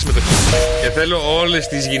 δηλώνετε συμμετοχή. Και θέλω όλες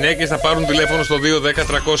τις γυναίκες να πάρουν τηλέφωνο στο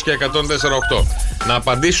 210-300 και 104,8. Να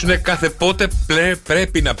απαντήσουν κάθε πότε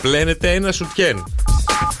πρέπει να πλένετε ένα σουτιέν.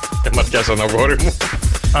 Ματιάσαν, αγόρι μου.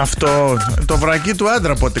 Αυτό, το βρακί του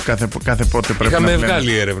άντρα πότε κάθε πότε πρέπει είχαμε να πλένε.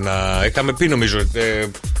 Βγάλει έρευνα, είχαμε πει νομίζω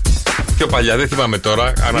πιο παλιά, δεν θυμάμαι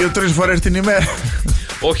τώρα. 2-3 φορές την ημέρα.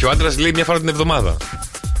 Όχι, ο άντρας λέει μια φορά την εβδομάδα.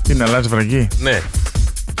 Τι να αλλάζει βρακί? Ναι.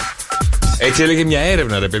 Έτσι έλεγε μια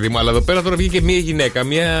έρευνα, ρε παιδί μου, αλλά εδώ πέρα τώρα βγήκε μια γυναίκα,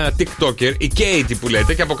 μια TikToker, η Katie που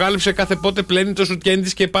λέτε, και αποκάλυψε κάθε πότε πλένει το σουτιέν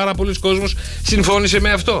της και πάρα πολλοί κόσμος συμφώνησε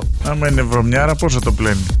με αυτό. Άμα είναι βρωμιάρα, πόσο το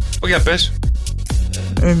πλένει? Για πες.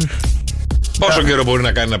 Πόσο καιρό μπορεί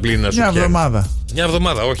να κάνει να πλύνει ένα σουτιέν? Μια εβδομάδα. Μια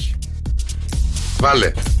εβδομάδα, όχι.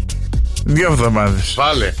 Βάλε. 2 εβδομάδες.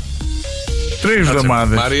 Βάλε. 3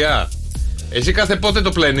 εβδομάδες. Μαριά, εσύ κάθε πότε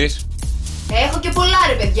το πλένεις? Έχω και πολλά,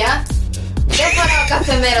 ρε παιδιά. Δεν φοράω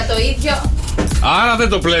κάθε μέρα το ίδιο. Άρα δεν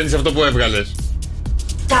το πλένεις αυτό που έβγαλες?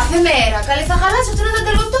 Κάθε μέρα. Καλή, θα χαλάσει, αυτό είναι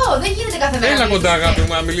δαντελωτό. Δεν γίνεται κάθε μέρα. Έλα κοντά, αγάπη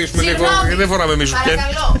μου, να μιλήσουμε λίγο. Δεν φοράμε εμείς σουτιέν.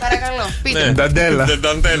 Παρακαλώ. Πείτε. Με νταντέλα.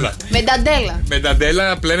 Με νταντέλα. Με νταντέλα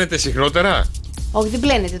πλένετε συχνότερα? Όχι, δεν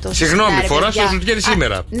πλένετε τόσο. Συγγνώμη, φοράς το σουτιέν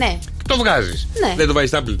σήμερα. Ναι. Το βγάζεις. Ναι. Δεν το βάζεις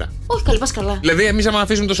τάπλητα? Όχι, καλή, πας καλά. Δηλαδή, εμείς άμα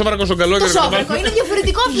αφήσουμε το σόβρακο στον καλό. Το σόβρακο είναι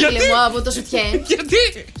διαφορετικό, φίλε μου, από το σουτιέν.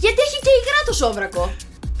 Γιατί έχει και υγρά το σόβρακο.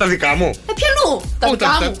 Τα δικά μου? Ποιανού? Τα δικά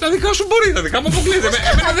μου. Τα δικά σου μπορεί, τα δικά μου αποκλείεται.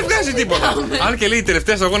 Εμένα δεν βγάζει τίποτα. Αν και λέει η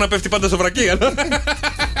τελευταία σταγόνα πέφτει πάντα στο βρακί.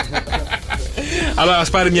 Αλλά ας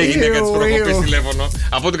πάρει μια γυναίκα της προκοπής τηλέφωνο.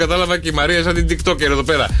 Από ό,τι κατάλαβα και η Μαρία σαν την TikToker εδώ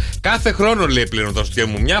πέρα. Κάθε χρόνο λέει πλέον το σουτιέν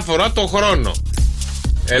μου. Μια φορά το χρόνο.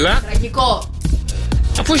 Έλα. Τραγικό.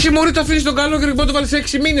 Αφού εσύ μωρή το αφήνεις στον καλό και μπορεί να το βάλεις σε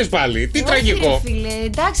 6 μήνες πάλι. Τι τραγικό. Φίλε,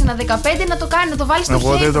 εντάξει, ένα 15 να το κάνει, να το βάλεις στο χέρι.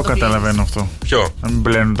 Εγώ δεν το καταλαβαίνω αυτό. Ποιο? Να μην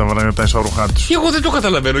πλένουν τα ισόρουχά τους. Και εγώ δεν το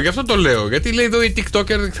καταλαβαίνω, γι' αυτό το λέω. Γιατί λέει εδώ η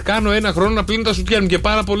TikToker, κάνω ένα χρόνο να πλύνουν τα σουτιέν μου και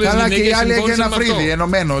πάρα πολλές γυναίκες. Καλά, και η άλλη έχει ένα φρύδι φρύδι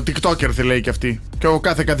ενωμένο. TikToker θα λέει και αυτή. Και ο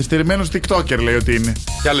κάθε καθυστερημένος TikToker λέει ότι είναι.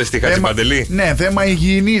 Κι άλλες τι χάσει Παντελή. Ναι, θέμα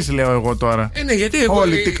υγιεινής λέω εγώ τώρα. Ναι, γιατί εγώ.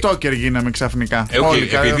 Όλοι TikToker γίναμε ξαφνικά. Όλοι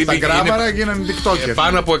τα γκράβαρα γίνανε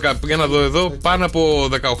TikToker. Για να δω εδώ, πάνω από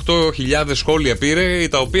 18.000 σχόλια πήρε,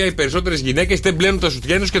 τα οποία οι περισσότερες γυναίκες δεν πλένουν τα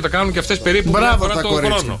σουτιέν τους και τα κάνουν και αυτές περίπου μια φορά το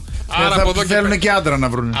χρόνο. Άρα από εδώ θέλουν και άντρα να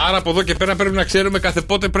βρουν. Άρα από εδώ και πέρα πρέπει να ξέρουμε κάθε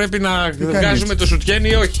πότε πρέπει να βγάζουμε το σουτιέν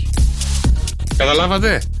ή όχι.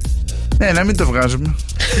 Καταλάβατε? Ναι, να μην το βγάζουμε.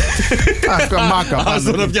 Μάκα.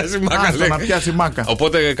 Άστο να πιάσει μάκα. Άστο να πιάσει μάκα.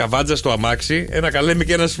 Οπότε καβάτζα στο αμάξι, ένα καλέμι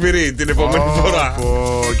και ένα σφυρί την επόμενη φορά.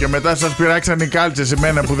 Και μετά σας πειράξαν οι κάλτσες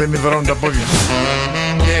εμένα που δεν υδρώνουν τα πόδια.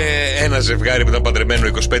 Και ένα ζευγάρι που ήταν παντρεμένο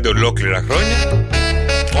 25 ολόκληρα χρόνια,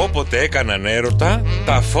 όποτε έκαναν έρωτα,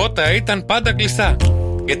 τα φώτα ήταν πάντα κλειστά.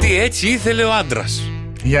 Γιατί έτσι ήθελε ο άντρας.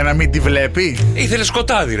 Για να μην τη βλέπει. Ήθελε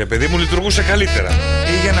σκοτάδι, ρε παιδί μου, λειτουργούσε καλύτερα.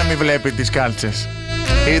 Ή για να μην βλέπει τις κάλτσες.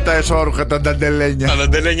 Ή τα εσώρουχα, τα νταντελένια. Τα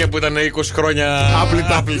νταντελένια που ήταν 20 χρόνια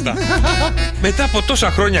άπλυτα. Μετά από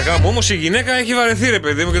τόσα χρόνια γάμου, όμως η γυναίκα έχει βαρεθεί, ρε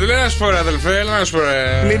παιδί μου, και του λέει: Ένα φορέ, αδελφέ, ένα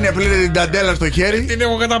φορέ. Πλύνε την νταντέλα στο χέρι. Την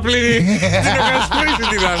έχω καταπλύνει. Την έχω καταπλύνει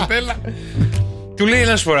την νταντέλα. Του λέει: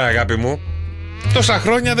 Ένα φορέ, αγάπη μου, τόσα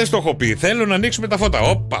χρόνια δεν στο έχω πει. Θέλω να ανοίξουμε τα φώτα.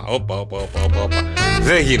 Όπα.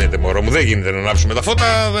 Δεν γίνεται, μωρό μου, δεν γίνεται να ανάψουμε τα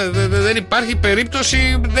φώτα. Δεν υπάρχει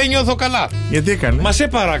περίπτωση, δεν νιώθω καλά. Γιατί έκανε? Μα σε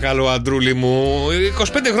παρακαλώ, αντρούλη μου, 25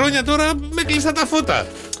 χρόνια τώρα με κλειστά τα φώτα.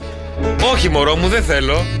 Όχι, μωρό μου, δεν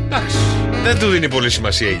θέλω. Εντάξει, δεν του δίνει πολύ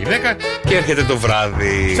σημασία η γυναίκα και έρχεται το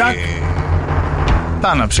βράδυ. Τσακ. Τα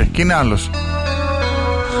άναψε και είναι άλλος.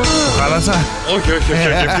 Το χάλασα. Όχι,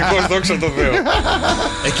 ευτυχώς, δόξα τω Θεώ.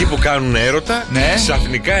 Εκεί που κάνουν έρωτα, ναι.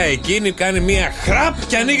 Ξαφνικά εκείνη κάνει μία χραπ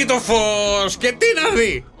και ανοίγει το φως. Και τι να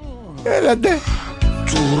δει? Έλατε.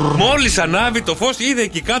 Μόλις ανάβει το φως, είδε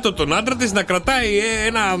εκεί κάτω τον άντρα της να κρατάει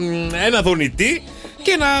ένα δονητή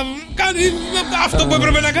και να κάνει αυτό που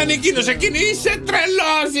έπρεπε να κάνει εκείνος. Εκείνη, είσαι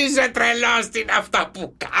τρελός, τι είναι αυτά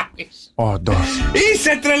που κάνεις? Όντως.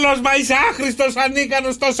 Είσαι τρελός, μα είσαι άχρηστος,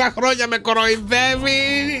 ανίκανος, τόσα χρόνια με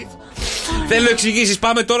κοροϊδεύεις. Θέλω εξηγήσεις,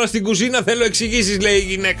 πάμε τώρα στην κουζίνα, θέλω εξηγήσεις, λέει η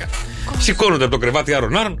γυναίκα. Σηκώνονται από το κρεβάτι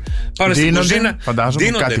άρον-άρον, πάνε στην κουζίνα.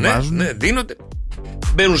 Δίνονται, δίνονται.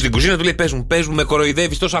 Μπαίνουν στην κουζίνα, του λέει: Πες μου, με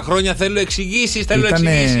κοροϊδεύεις τόσα χρόνια, θέλω εξηγήσεις, θέλω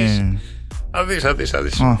εξηγήσεις. Α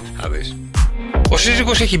δεις. Ο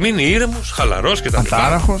σύζυγος έχει μείνει ήρεμος, χαλαρός κτλ.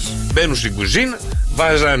 Ατάραχος. Μπαίνουν στην κουζίνα,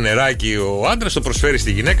 βάζει ένα νεράκι ο άντρας, το προσφέρει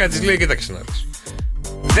στη γυναίκα, της λέει: κοίταξε να δεις.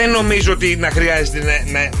 Δεν νομίζω ότι να χρειάζεται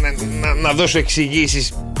να δώσω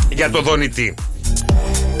εξηγήσεις για το δονητή.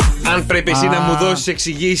 Αν πρέπει εσύ να μου δώσεις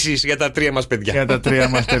εξηγήσεις για τα 3 μας παιδιά. Για τα 3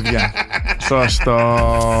 μας παιδιά. Σωστό.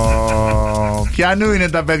 Ποιανού είναι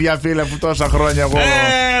τα παιδιά, φίλε, που τόσα χρόνια εγώ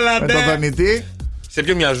με το δονητή. Σε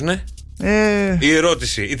ποιον μοιάζουνε? Η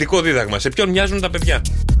ερώτηση, ηθικό δίδαγμα. Σε ποιον μοιάζουν τα παιδιά?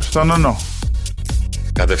 Στον νονό.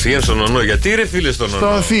 Κατευθείαν στον νονό. Γιατί ρε φίλε στον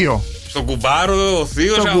νονό? Στο θείο. Στον κουμπάρο, ο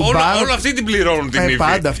θείος. Όλο αυτοί την πληρώνουν την ύφη.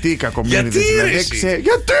 Πάντα αυτοί οι κακομοίριδες. Γιατί ρε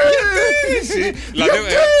γιατί. Δηλαδή,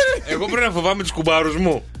 εγώ πρέπει να φοβάμαι τους κουμπάρους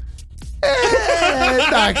μου.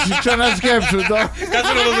 Εντάξει, ξανασκέψου το.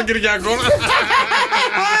 Κάτσε να δω τον Κυριακό.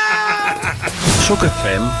 Σοκ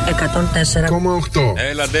FM 104,8.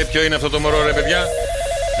 Έλαντε, ποιο είναι αυτό το μωρό, ρε παιδιά?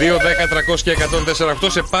 2-10-300-1048.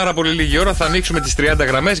 Σε πάρα πολύ λίγη ώρα θα ανοίξουμε τις 30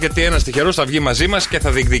 γραμμές, γιατί ένας τυχερός θα βγει μαζί μας και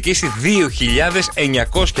θα διεκδικήσει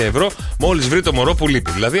 2.900 ευρώ μόλις βρει το μωρό που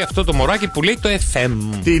λείπει. Δηλαδή αυτό το μωράκι που λέει το FM.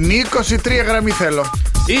 Την 23 γραμμή θέλω.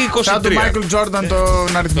 Ή 23. Σαν του Μάικλ Τζόρνταν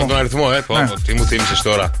τον αριθμό. Τον αριθμό, τι μου θύμισες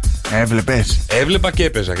τώρα. Έβλεπες? Έβλεπα και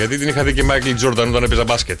έπαιζα, γιατί την είχα δει και Μάικλ Τζόρνταν όταν έπαιζα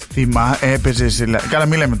μπάσκετ. Έπαιζες. Καλά,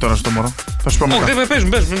 μην λέμε τώρα στο μωρό. Θα σου πω μετά. Όχι, δεν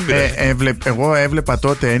παίζουν. Εγώ έβλεπα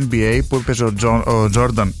τότε NBA που έπαιζε ο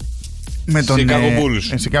Τζόρνταν με τον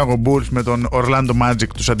Chicago Bulls με τον Orlando Magic,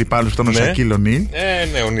 τους αντιπάλους, τον Shaquille O'Neal.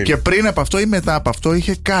 Ναι, και πριν από αυτό ή μετά από αυτό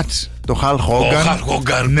είχε Cats. Το Hulk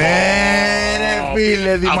Hogan. Ναι, ρε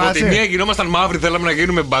φίλε, θυμάσαι. Από τη μία γινόμασταν μαύροι, θέλαμε να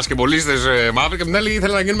γίνουμε μπασκετμπολίστες μαύροι, και από την άλλη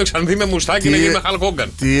ήθελα να γίνουμε ξανθοί με μουστάκι να γίνουμε Hulk Hogan.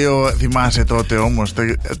 Θυμάσαι τότε όμως.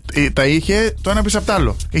 Τα είχε το ένα πίσω απ' τ'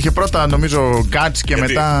 άλλο. Είχε πρώτα νομίζω Cats και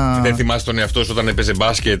μετά. Δεν θυμάσαι τον εαυτό σου όταν έπαιζε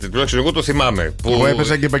μπάσκετ? Τουλάχιστον εγώ το θυμάμαι. Εγώ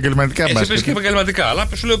έπαιζα και επαγγελματικά μπάσκετ. Εσύ έπαιζε και επαγγελματικά, αλλά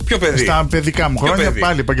σου λέω πιο παιδί. Στα παιδικά μου χρόνια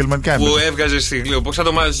πάλι επαγγελματικά. Που έβγαζε στη γλώσσα. Σαν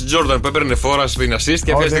το Μάζ Τζόρνταν που έπαιρνε φόρα στην assist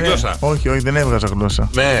και έβγαζε τη γλώσσα. Όχι, δεν έβγαζα γλώσσα.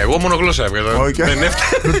 Ναι, εγώ μόνο γλώσσα έβγαζα.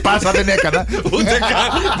 Πάσα δεν έκανα. Ούτε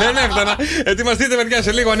καν. Δεν έφτανα. Ετοιμαστείτε, παιδιά,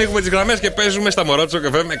 σε λίγο ανοίγουμε τις γραμμές και παίζουμε στα μωρά του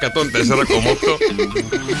FM 104,8.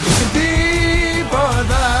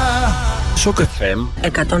 Σοκ FM 104,8.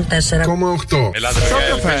 Ελάτε, παιδιά,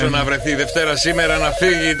 ελπίζω να βρεθεί Δευτέρα σήμερα, να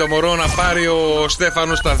φύγει το μωρό, να πάρει ο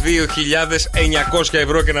Στέφανος τα 2.900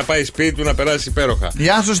 ευρώ και να πάει σπίτι του να περάσει υπέροχα.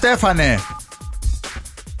 Γεια σου, Στέφανε.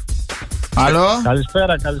 Αλλό.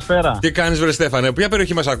 Καλησπέρα. Τι κάνεις, βρε Στέφανε? Ποια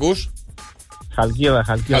περιοχή μας ακούς?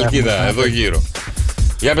 Χαλκίδα, εδώ γύρω.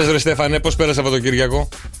 Για πες, ρε Στέφανε, πώς πέρασε από το Κυριακό?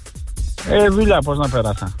 Δουλειά, πώς να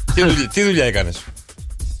πέρασα. Τι δουλειά έκανες?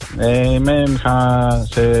 Είμαι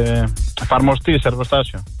σε εφαρμοστή, σε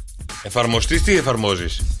εργοστάσιο. Εφαρμοστής, τι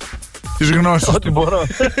εφαρμόζεις? Τις γνώσεις. Ό,τι μπορώ.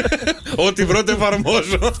 Ό,τι βρω το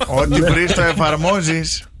εφαρμόζω. Ό,τι βρεις το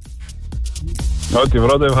εφαρμόζεις. Ό,τι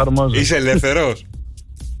βρω το εφαρμόζω. Είσαι ελεύθερος?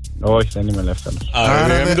 Όχι, δεν είμαι ελεύθερος.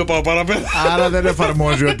 Άρα μην το πάω παραπέρα. Άρα δεν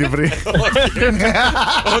εφαρμόζει ό,τι βρει.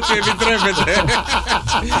 Ό,τι επιτρέπεται.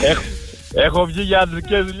 Έχω βγει για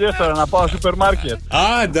αντρικές δουλειές τώρα, να πάω σούπερ μάρκετ.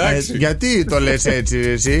 Εντάξει. Γιατί το λες έτσι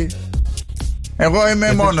εσύ? Εγώ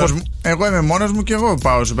είμαι μόνος μου και εγώ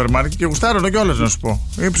πάω σούπερ μάρκετ και γουστάρω το κιόλας, να σου πω.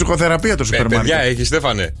 Είναι ψυχοθεραπεία το σούπερ μάρκετ. Παιδιά, έχεις,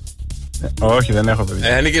 Στέφανε? Όχι, δεν έχω παιδί.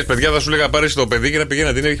 Αν είχες παιδιά, θα σου λέγα πάρεις το παιδί και να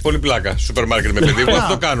πηγαίνει, την έχει πολύ πλάκα. Σούπερ μάρκετ με παιδί. Εγώ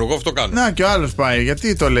αυτό κάνω. Να, και ο άλλος πάει.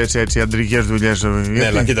 Γιατί το λες έτσι, αντρικές δουλειές? Ναι,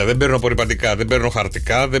 αλλά κοίτα, δεν παίρνω απορριπαντικά, δεν παίρνω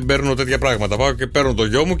χαρτικά, δεν παίρνω τέτοια πράγματα. Πάω και παίρνω το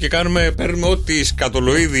γιο μου και παίρνουμε ό,τι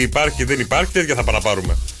σκατολοίδι υπάρχει, δεν υπάρχει, τέτοια θα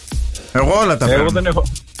παραπάρουμε. Εγώ όλα τα παίρνω. Εγώ δεν έχω.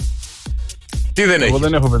 Τι δεν έχει? Εγώ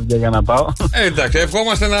δεν έχω παιδιά για να πάω. Εντάξει,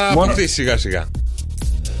 ευχόμαστε να αποκτήσει σιγά σιγά.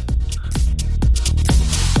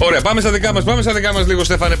 Ωραία, πάμε στα δικά μας λίγο,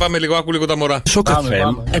 Στέφανε, πάμε λίγο, άκου λίγο τα μωρά. Σοκ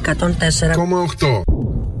FM 104,8.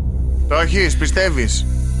 Το έχεις, πιστεύεις?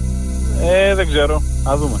 Δεν ξέρω,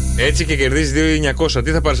 α δούμε. Έτσι και κερδίζεις 2.900,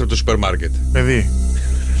 τι θα πάρεις από το σούπερ μάρκετ? Παιδί,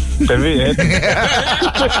 έτσι.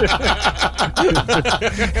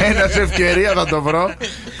 ένα σε ευκαιρία θα το βρω.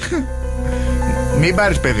 Μην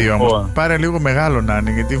πάρεις παιδί όμως. Πάρε λίγο μεγάλο να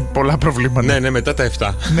είναι, γιατί πολλά προβλήματα. Ναι, μετά τα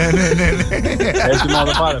 7. Ναι. Έτοιμα να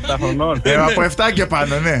το πάρω, 7 χρονών. Από 7 και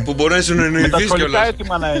πάνω, ναι. Που μπορεί να σου εννοηθείς κιόλας. Τα σχολικά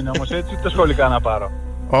έτοιμα να είναι όμως, έτσι ούτε σχολικά να πάρω.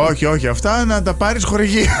 Όχι, αυτά να τα πάρεις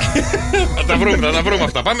χορηγία. Θα τα βρούμε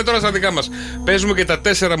αυτά. Πάμε τώρα στα δικά μας. Παίζουμε και τα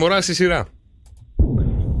 4 μωρά στη σειρά.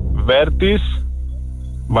 Βέρτης,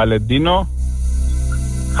 Βαλεντίνο,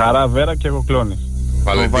 Χαρά Βέρα και εγώ Κλώνης.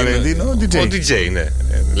 Ο Βαλεντίνο, ο DJ, ναι.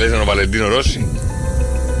 Λες να είναι ο Βαλεντίνο Ρώση.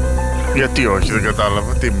 Γιατί όχι, δεν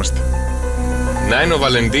κατάλαβα, τι είμαστε. Να είναι ο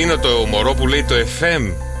Βαλεντίνο το μωρό που λέει το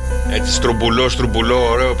FM. Έτσι στρουμπουλό,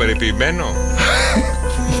 ωραίο, περιποιημένο.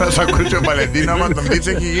 Θα σ' ακούσει ο Βαλεντίνο, άμα τον δεις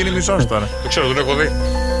έχει γίνει μισός τώρα. Το ξέρω, τον έχω δει.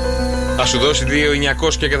 Θα σου δώσει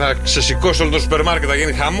 2.900 και θα σε σηκώσει όλο το σούπερ μάρκετ, θα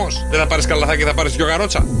γίνει χαμός. Δεν θα πάρεις καλαθάκι και θα πάρεις δυο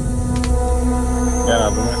γαρότσα. Για να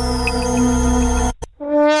δούμε.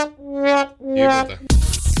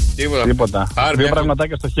 Τίποτα. Δύο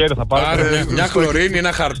πραγματάκια στο χέρι θα πάρω. Πάρε μια χλωρίνη,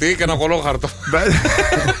 ένα χαρτί και ένα κολόχαρτο.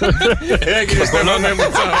 Έγινε στενόνε μου.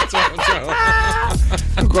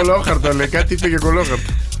 Κολόχαρτο λέει, κάτι είπε για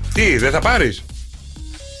κολόχαρτο. Τι, δεν θα πάρεις?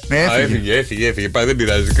 Έφυγε. Δεν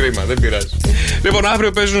πειράζει, κρίμα, δεν πειράζει. Λοιπόν,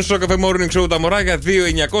 αύριο παίζουν στο Cafe Morning Show τα μωράκια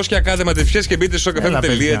 2.900. Κάντε ματευσιές και μπείτε στο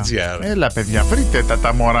cafe.gr. Έλα, παιδιά, βρείτε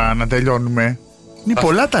τα μωρά να τελειώνουμε. Είναι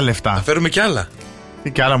πολλά τα λεφτά. Θα φέρουμε κι άλλα.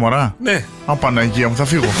 Και άλλα μωρά. Ναι. Α, Παναγία μου, θα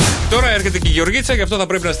φύγω. Τώρα έρχεται και η Γεωργίτσα, γι' αυτό θα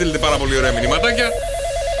πρέπει να στείλετε πάρα πολύ ωραία μηνυματάκια.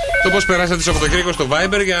 Το πώς περάσατε το Σαββατοκύριακο στο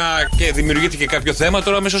Viber και δημιουργήθηκε κάποιο θέμα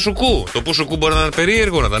τώρα μέσα σουκού. Το που σουκού μπορεί να είναι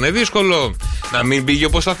περίεργο, να ήταν δύσκολο, να μην πήγε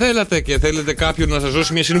όπως θα θέλατε και θέλετε κάποιον να σας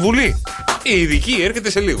δώσει μια συμβουλή. Η ειδική έρχεται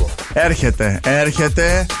σε λίγο.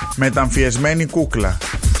 Έρχεται μεταμφιεσμένη κούκλα.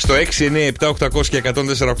 Στο 697-800 και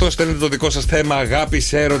 148 στέλνετε το δικό σας θέμα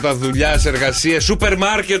αγάπης, έρωτα, δουλειάς, εργασίας, σούπερ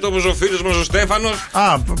μάρκετ όπως ο φίλος μας ο Στέφανος.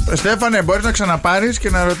 Στέφανε, μπορείς να ξαναπάρεις και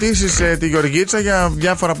να ρωτήσεις τη Γεωργίτσα για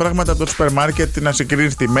διάφορα πράγματα από το σούπερ μάρκετ, να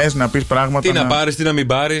συγκρίνεις τιμές, να πεις πράγματα. Τι να πάρεις, τι να μην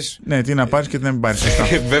πάρεις. Ναι, τι να πάρεις και τι να μην πάρεις.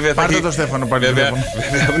 Πάρτε το Στέφανο πάλι. Βέβαια,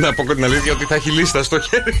 να πω την αλήθεια ότι θα έχει λίστα στο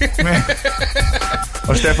χέρι.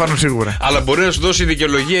 Ο Στέφανος σίγουρα. Αλλά μπορεί να σου δώσει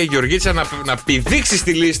δικαιολογία η Γεωργίτσα να πηδήξεις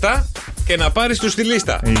τη λίστα και να πάρεις τους τη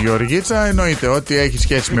λίστα. Η Γεωργίτσα εννοείται ότι έχει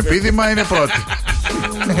σχέση με πήδημα είναι πρώτη.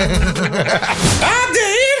 Άντε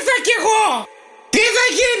ήρθα κι εγώ! Τι θα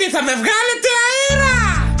γίνει, θα με βγάλετε αέρα!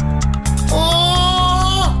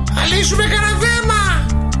 Θα λύσουμε κανένα θέμα!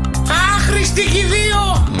 Άχρηστη κι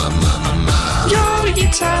δύο!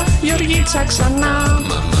 Γεωργίτσα ξανά.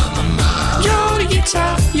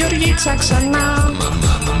 Γεωργίτσα ξανά.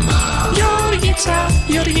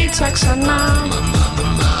 Γεωργίτσα ξανά.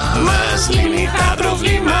 Μας λύνει τα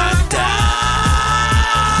προβλήματα.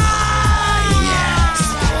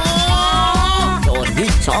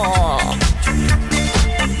 Γεωργίτσα.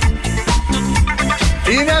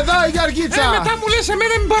 Είναι εδώ η Γεωργίτσα. Μετά μου λες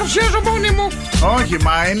εμένα μην παρουσιάζω μόνη μου. Όχι,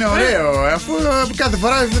 μα είναι ωραίο. Αφού κάθε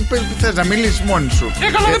φορά θες να μιλήσεις μόνη σου.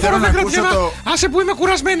 Καλά, δεν μπορώ να κρατήσω. Άσε που είμαι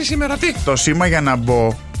κουρασμένη σήμερα, τι. Το σήμα για να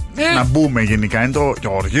μπω, να μπούμε γενικά, είναι το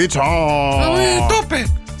Γεωργίτσα. Το είπε.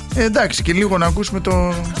 Εντάξει, και λίγο να ακούσουμε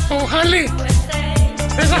το χαλί.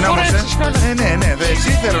 Θες να χορέψεις καλά. Ναι,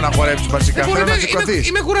 εσύ θέλω να χορέψεις βασικά. Θέλω να σηκωθείς.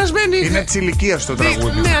 Είμαι κουρασμένη. Είναι της ηλικίας το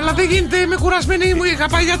τραγούδι. Ναι, αλλά δεν γίνεται, είμαι κουρασμένη, μου είχα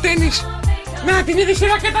πάει για τένις. Να, την είδες η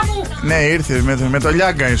ρακέτα μου. Ναι, ήρθες με το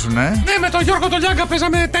Λιάγκα ήσουν, Ναι, με τον Γιώργο τον Λιάγκα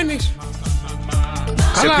παίζαμε τένις.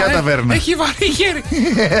 Σε ποια ταβέρνα? Έχει βαρύ χέρι.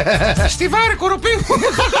 Στη Βάρη Κοροπίνου.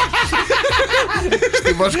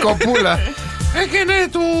 Στη Βοσκοπούλα. Έκανε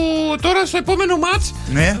τώρα στο επόμενο μάτς.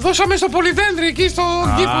 Ναι. Δώσαμε στο Πολυδέντρι εκεί στο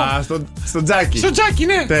κήπο. Στο Τζάκι. Στο Τζάκι,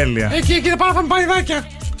 ναι. Τέλεια. Εκεί θα πάμε παϊδάκια.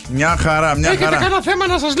 Μια χαρά. Έχετε κανένα θέμα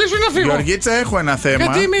να σας λύσω ή να φύγω? Γεωργίτσα, έχω ένα θέμα.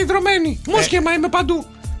 Γιατί είμαι ιδρωμένη. Μόσχεμα είμαι παντού.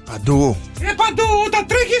 Παντού. Παντού, όταν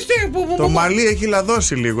τρέχεις τι. Το μαλλί έχει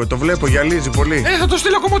λαδώσει λίγο, το βλέπω, γυαλίζει πολύ. Θα το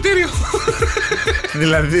στείλω κομμωτήριο.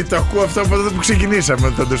 Δηλαδή το ακούω αυτό από τότε που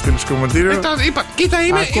ξεκινήσαμε. Θα το στείλεις κομμωτήριο. Κοίτα,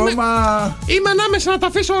 είμαι ανάμεσα να τα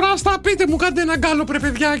αφήσω ράστα. Πείτε μου, κάντε ένα γκάλο, πρε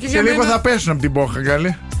παιδιά. Και σε λίγο θα πέσουν από την μπόχα,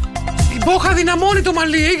 γκάλε. Η μπόχα δυναμώνει το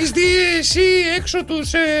μαλλί. Έχεις δει εσύ έξω τους,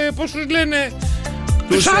 πώς τους λένε,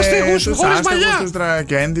 τους άστεγους χωρίς μαλλιά. Τους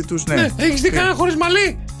τρακέντιτους, ναι. Έχεις δει κανένα χωρίς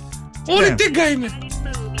μαλλί? Όλη τίγκα είναι.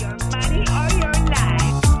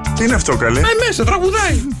 Τι είναι αυτό, καλέ? Μέσα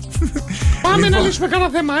τραγουδάει. Πάμε να λύσουμε κανένα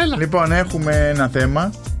θέμα, έλα. Λοιπόν, έχουμε ένα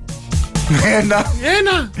θέμα. Ένα.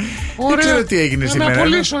 Ωραία. Δεν ξέρω τι έγινε σήμερα. Να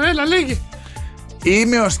απολύσω, έλα, λέγε.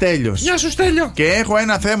 Είμαι ο Στέλιος. Γεια σου, Στέλιο. Και έχω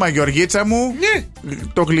ένα θέμα, Γεωργίτσα μου. Ναι.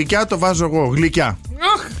 Το γλυκιά το βάζω εγώ. Γλυκιά.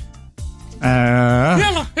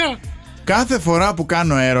 Έλα. Κάθε φορά που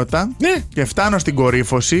κάνω έρωτα, ναι, και φτάνω στην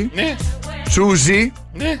κορύφωση, ναι, σούζει,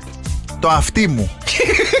 ναι, το αυτί μου.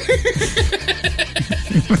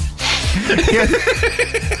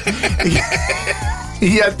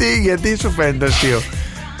 Γιατί σου φαίνεται αστείο?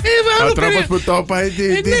 Ο τρόπος που το είπα, τι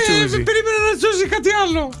τσούζει? Περίμενα να τσούζει κάτι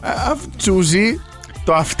άλλο. Τσούζει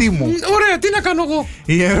το αυτί μου. Ωραία, τι να κάνω εγώ?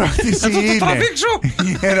 Η ερώτηση είναι, το τραβήξω.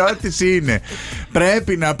 η ερώτηση είναι,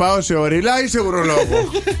 πρέπει να πάω σε οριλά ή σε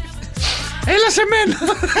ουρολόγο? Έλα σε μένα.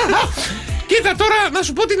 Κοίτα τώρα, να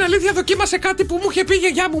σου πω την αλήθεια, δοκίμασε κάτι που μου είχε πει η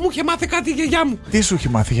γιαγιά μου. Μου είχε μάθει κάτι η γιαγιά μου. Τι σου είχε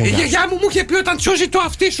μάθει η γιαγιά? Η γιαγιά μου είχε πει όταν τσούζει το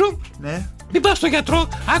αυτί σου, ναι, μην πας στο γιατρό,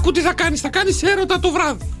 άκου τι θα κάνεις. Θα κάνεις έρωτα το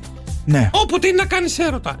βράδυ. Ναι. Όποτε είναι να κάνεις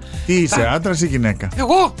έρωτα. Τι είσαι, άντρας ή γυναίκα?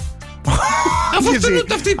 Εγώ.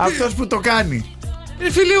 Αυτός που το κάνει.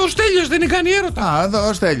 Φίλε, ο Στέλιος δεν κάνει έρωτα.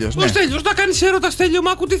 Ο Στέλιος, ναι. Ο Στέλιος, να κάνεις έρωτα, Στέλιο μου,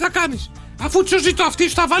 άκου τι θα κάνεις. Αφού τσούζει το αυτί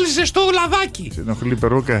σου, θα βάλει ζεστό λαδάκι. Σε ενοχλεί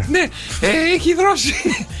περούκα. Ναι, έχει δρώσει.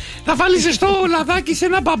 Θα βάλει ζεστό λαδάκι σε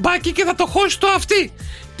ένα μπαμπάκι και θα το χώσει το αυτί.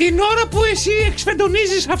 Την ώρα που εσύ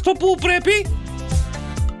εξφεντονίζεις αυτό που πρέπει.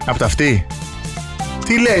 Απ' τα αυτή.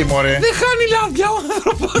 Τι λέει μωρέ? Δεν χάνει λάδια ο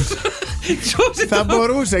άνθρωπος. Θα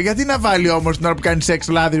μπορούσε. Γιατί να βάλει όμως την ώρα που κάνει σεξ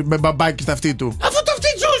λάδι με μπαμπάκι στα αυτή του? Αφού το αυτί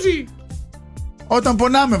τσούζει. Όταν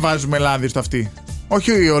πονάμε βάζουμε λάδι στο αυτή.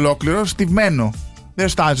 Όχι ολόκληρο, στιβμένο. Δεν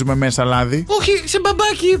στάζουμε μέσα λάδι. Όχι, σε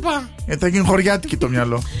μπαμπάκι είπα. Θα γίνει χωριάτικη το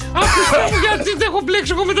μυαλό. Άκουσα μου, γιατί δεν έχω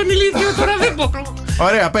μπλέξει εγώ με τον ηλίθιο, τώρα δεν μπορώ.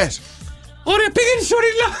 Ωραία, πες. Ωραία, πήγαινε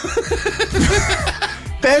σωρίλα.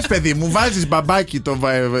 Πες παιδί μου, βάζεις μπαμπάκι το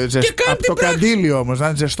από το καντήλι όμως, να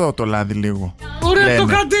είναι ζεστό το λάδι λίγο. Ωραία, λένε. Το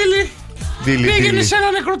καντήλι. Πήγαινε σε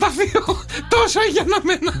ένα νεκροταφείο. Τόσα για να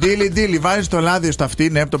μένα. Ντίλι, βάζεις το λάδι στο αυτί,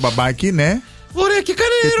 ναι, από το μπαμπάκι, ναι. Ωραία, και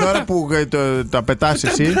κάνε έρωτα. Την ώρα που τα πετάς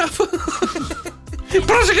εσύ.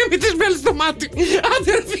 Πρόσεχε, μη της μπέλεις στο μάτι.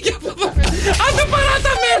 Άντε ρε, φύγε από εδώ. Άντε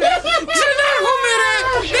παράτα με ρε. Ξενάρχομαι ρε.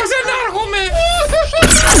 Δεν ξενάρχομαι.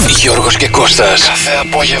 Γιώργος και Κώστας. Κάθε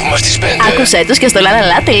απόγευμα στις 5. Άκουσέ τους και στο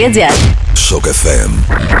lalala.gr. Σοκ FM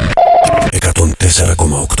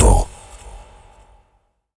 104,8.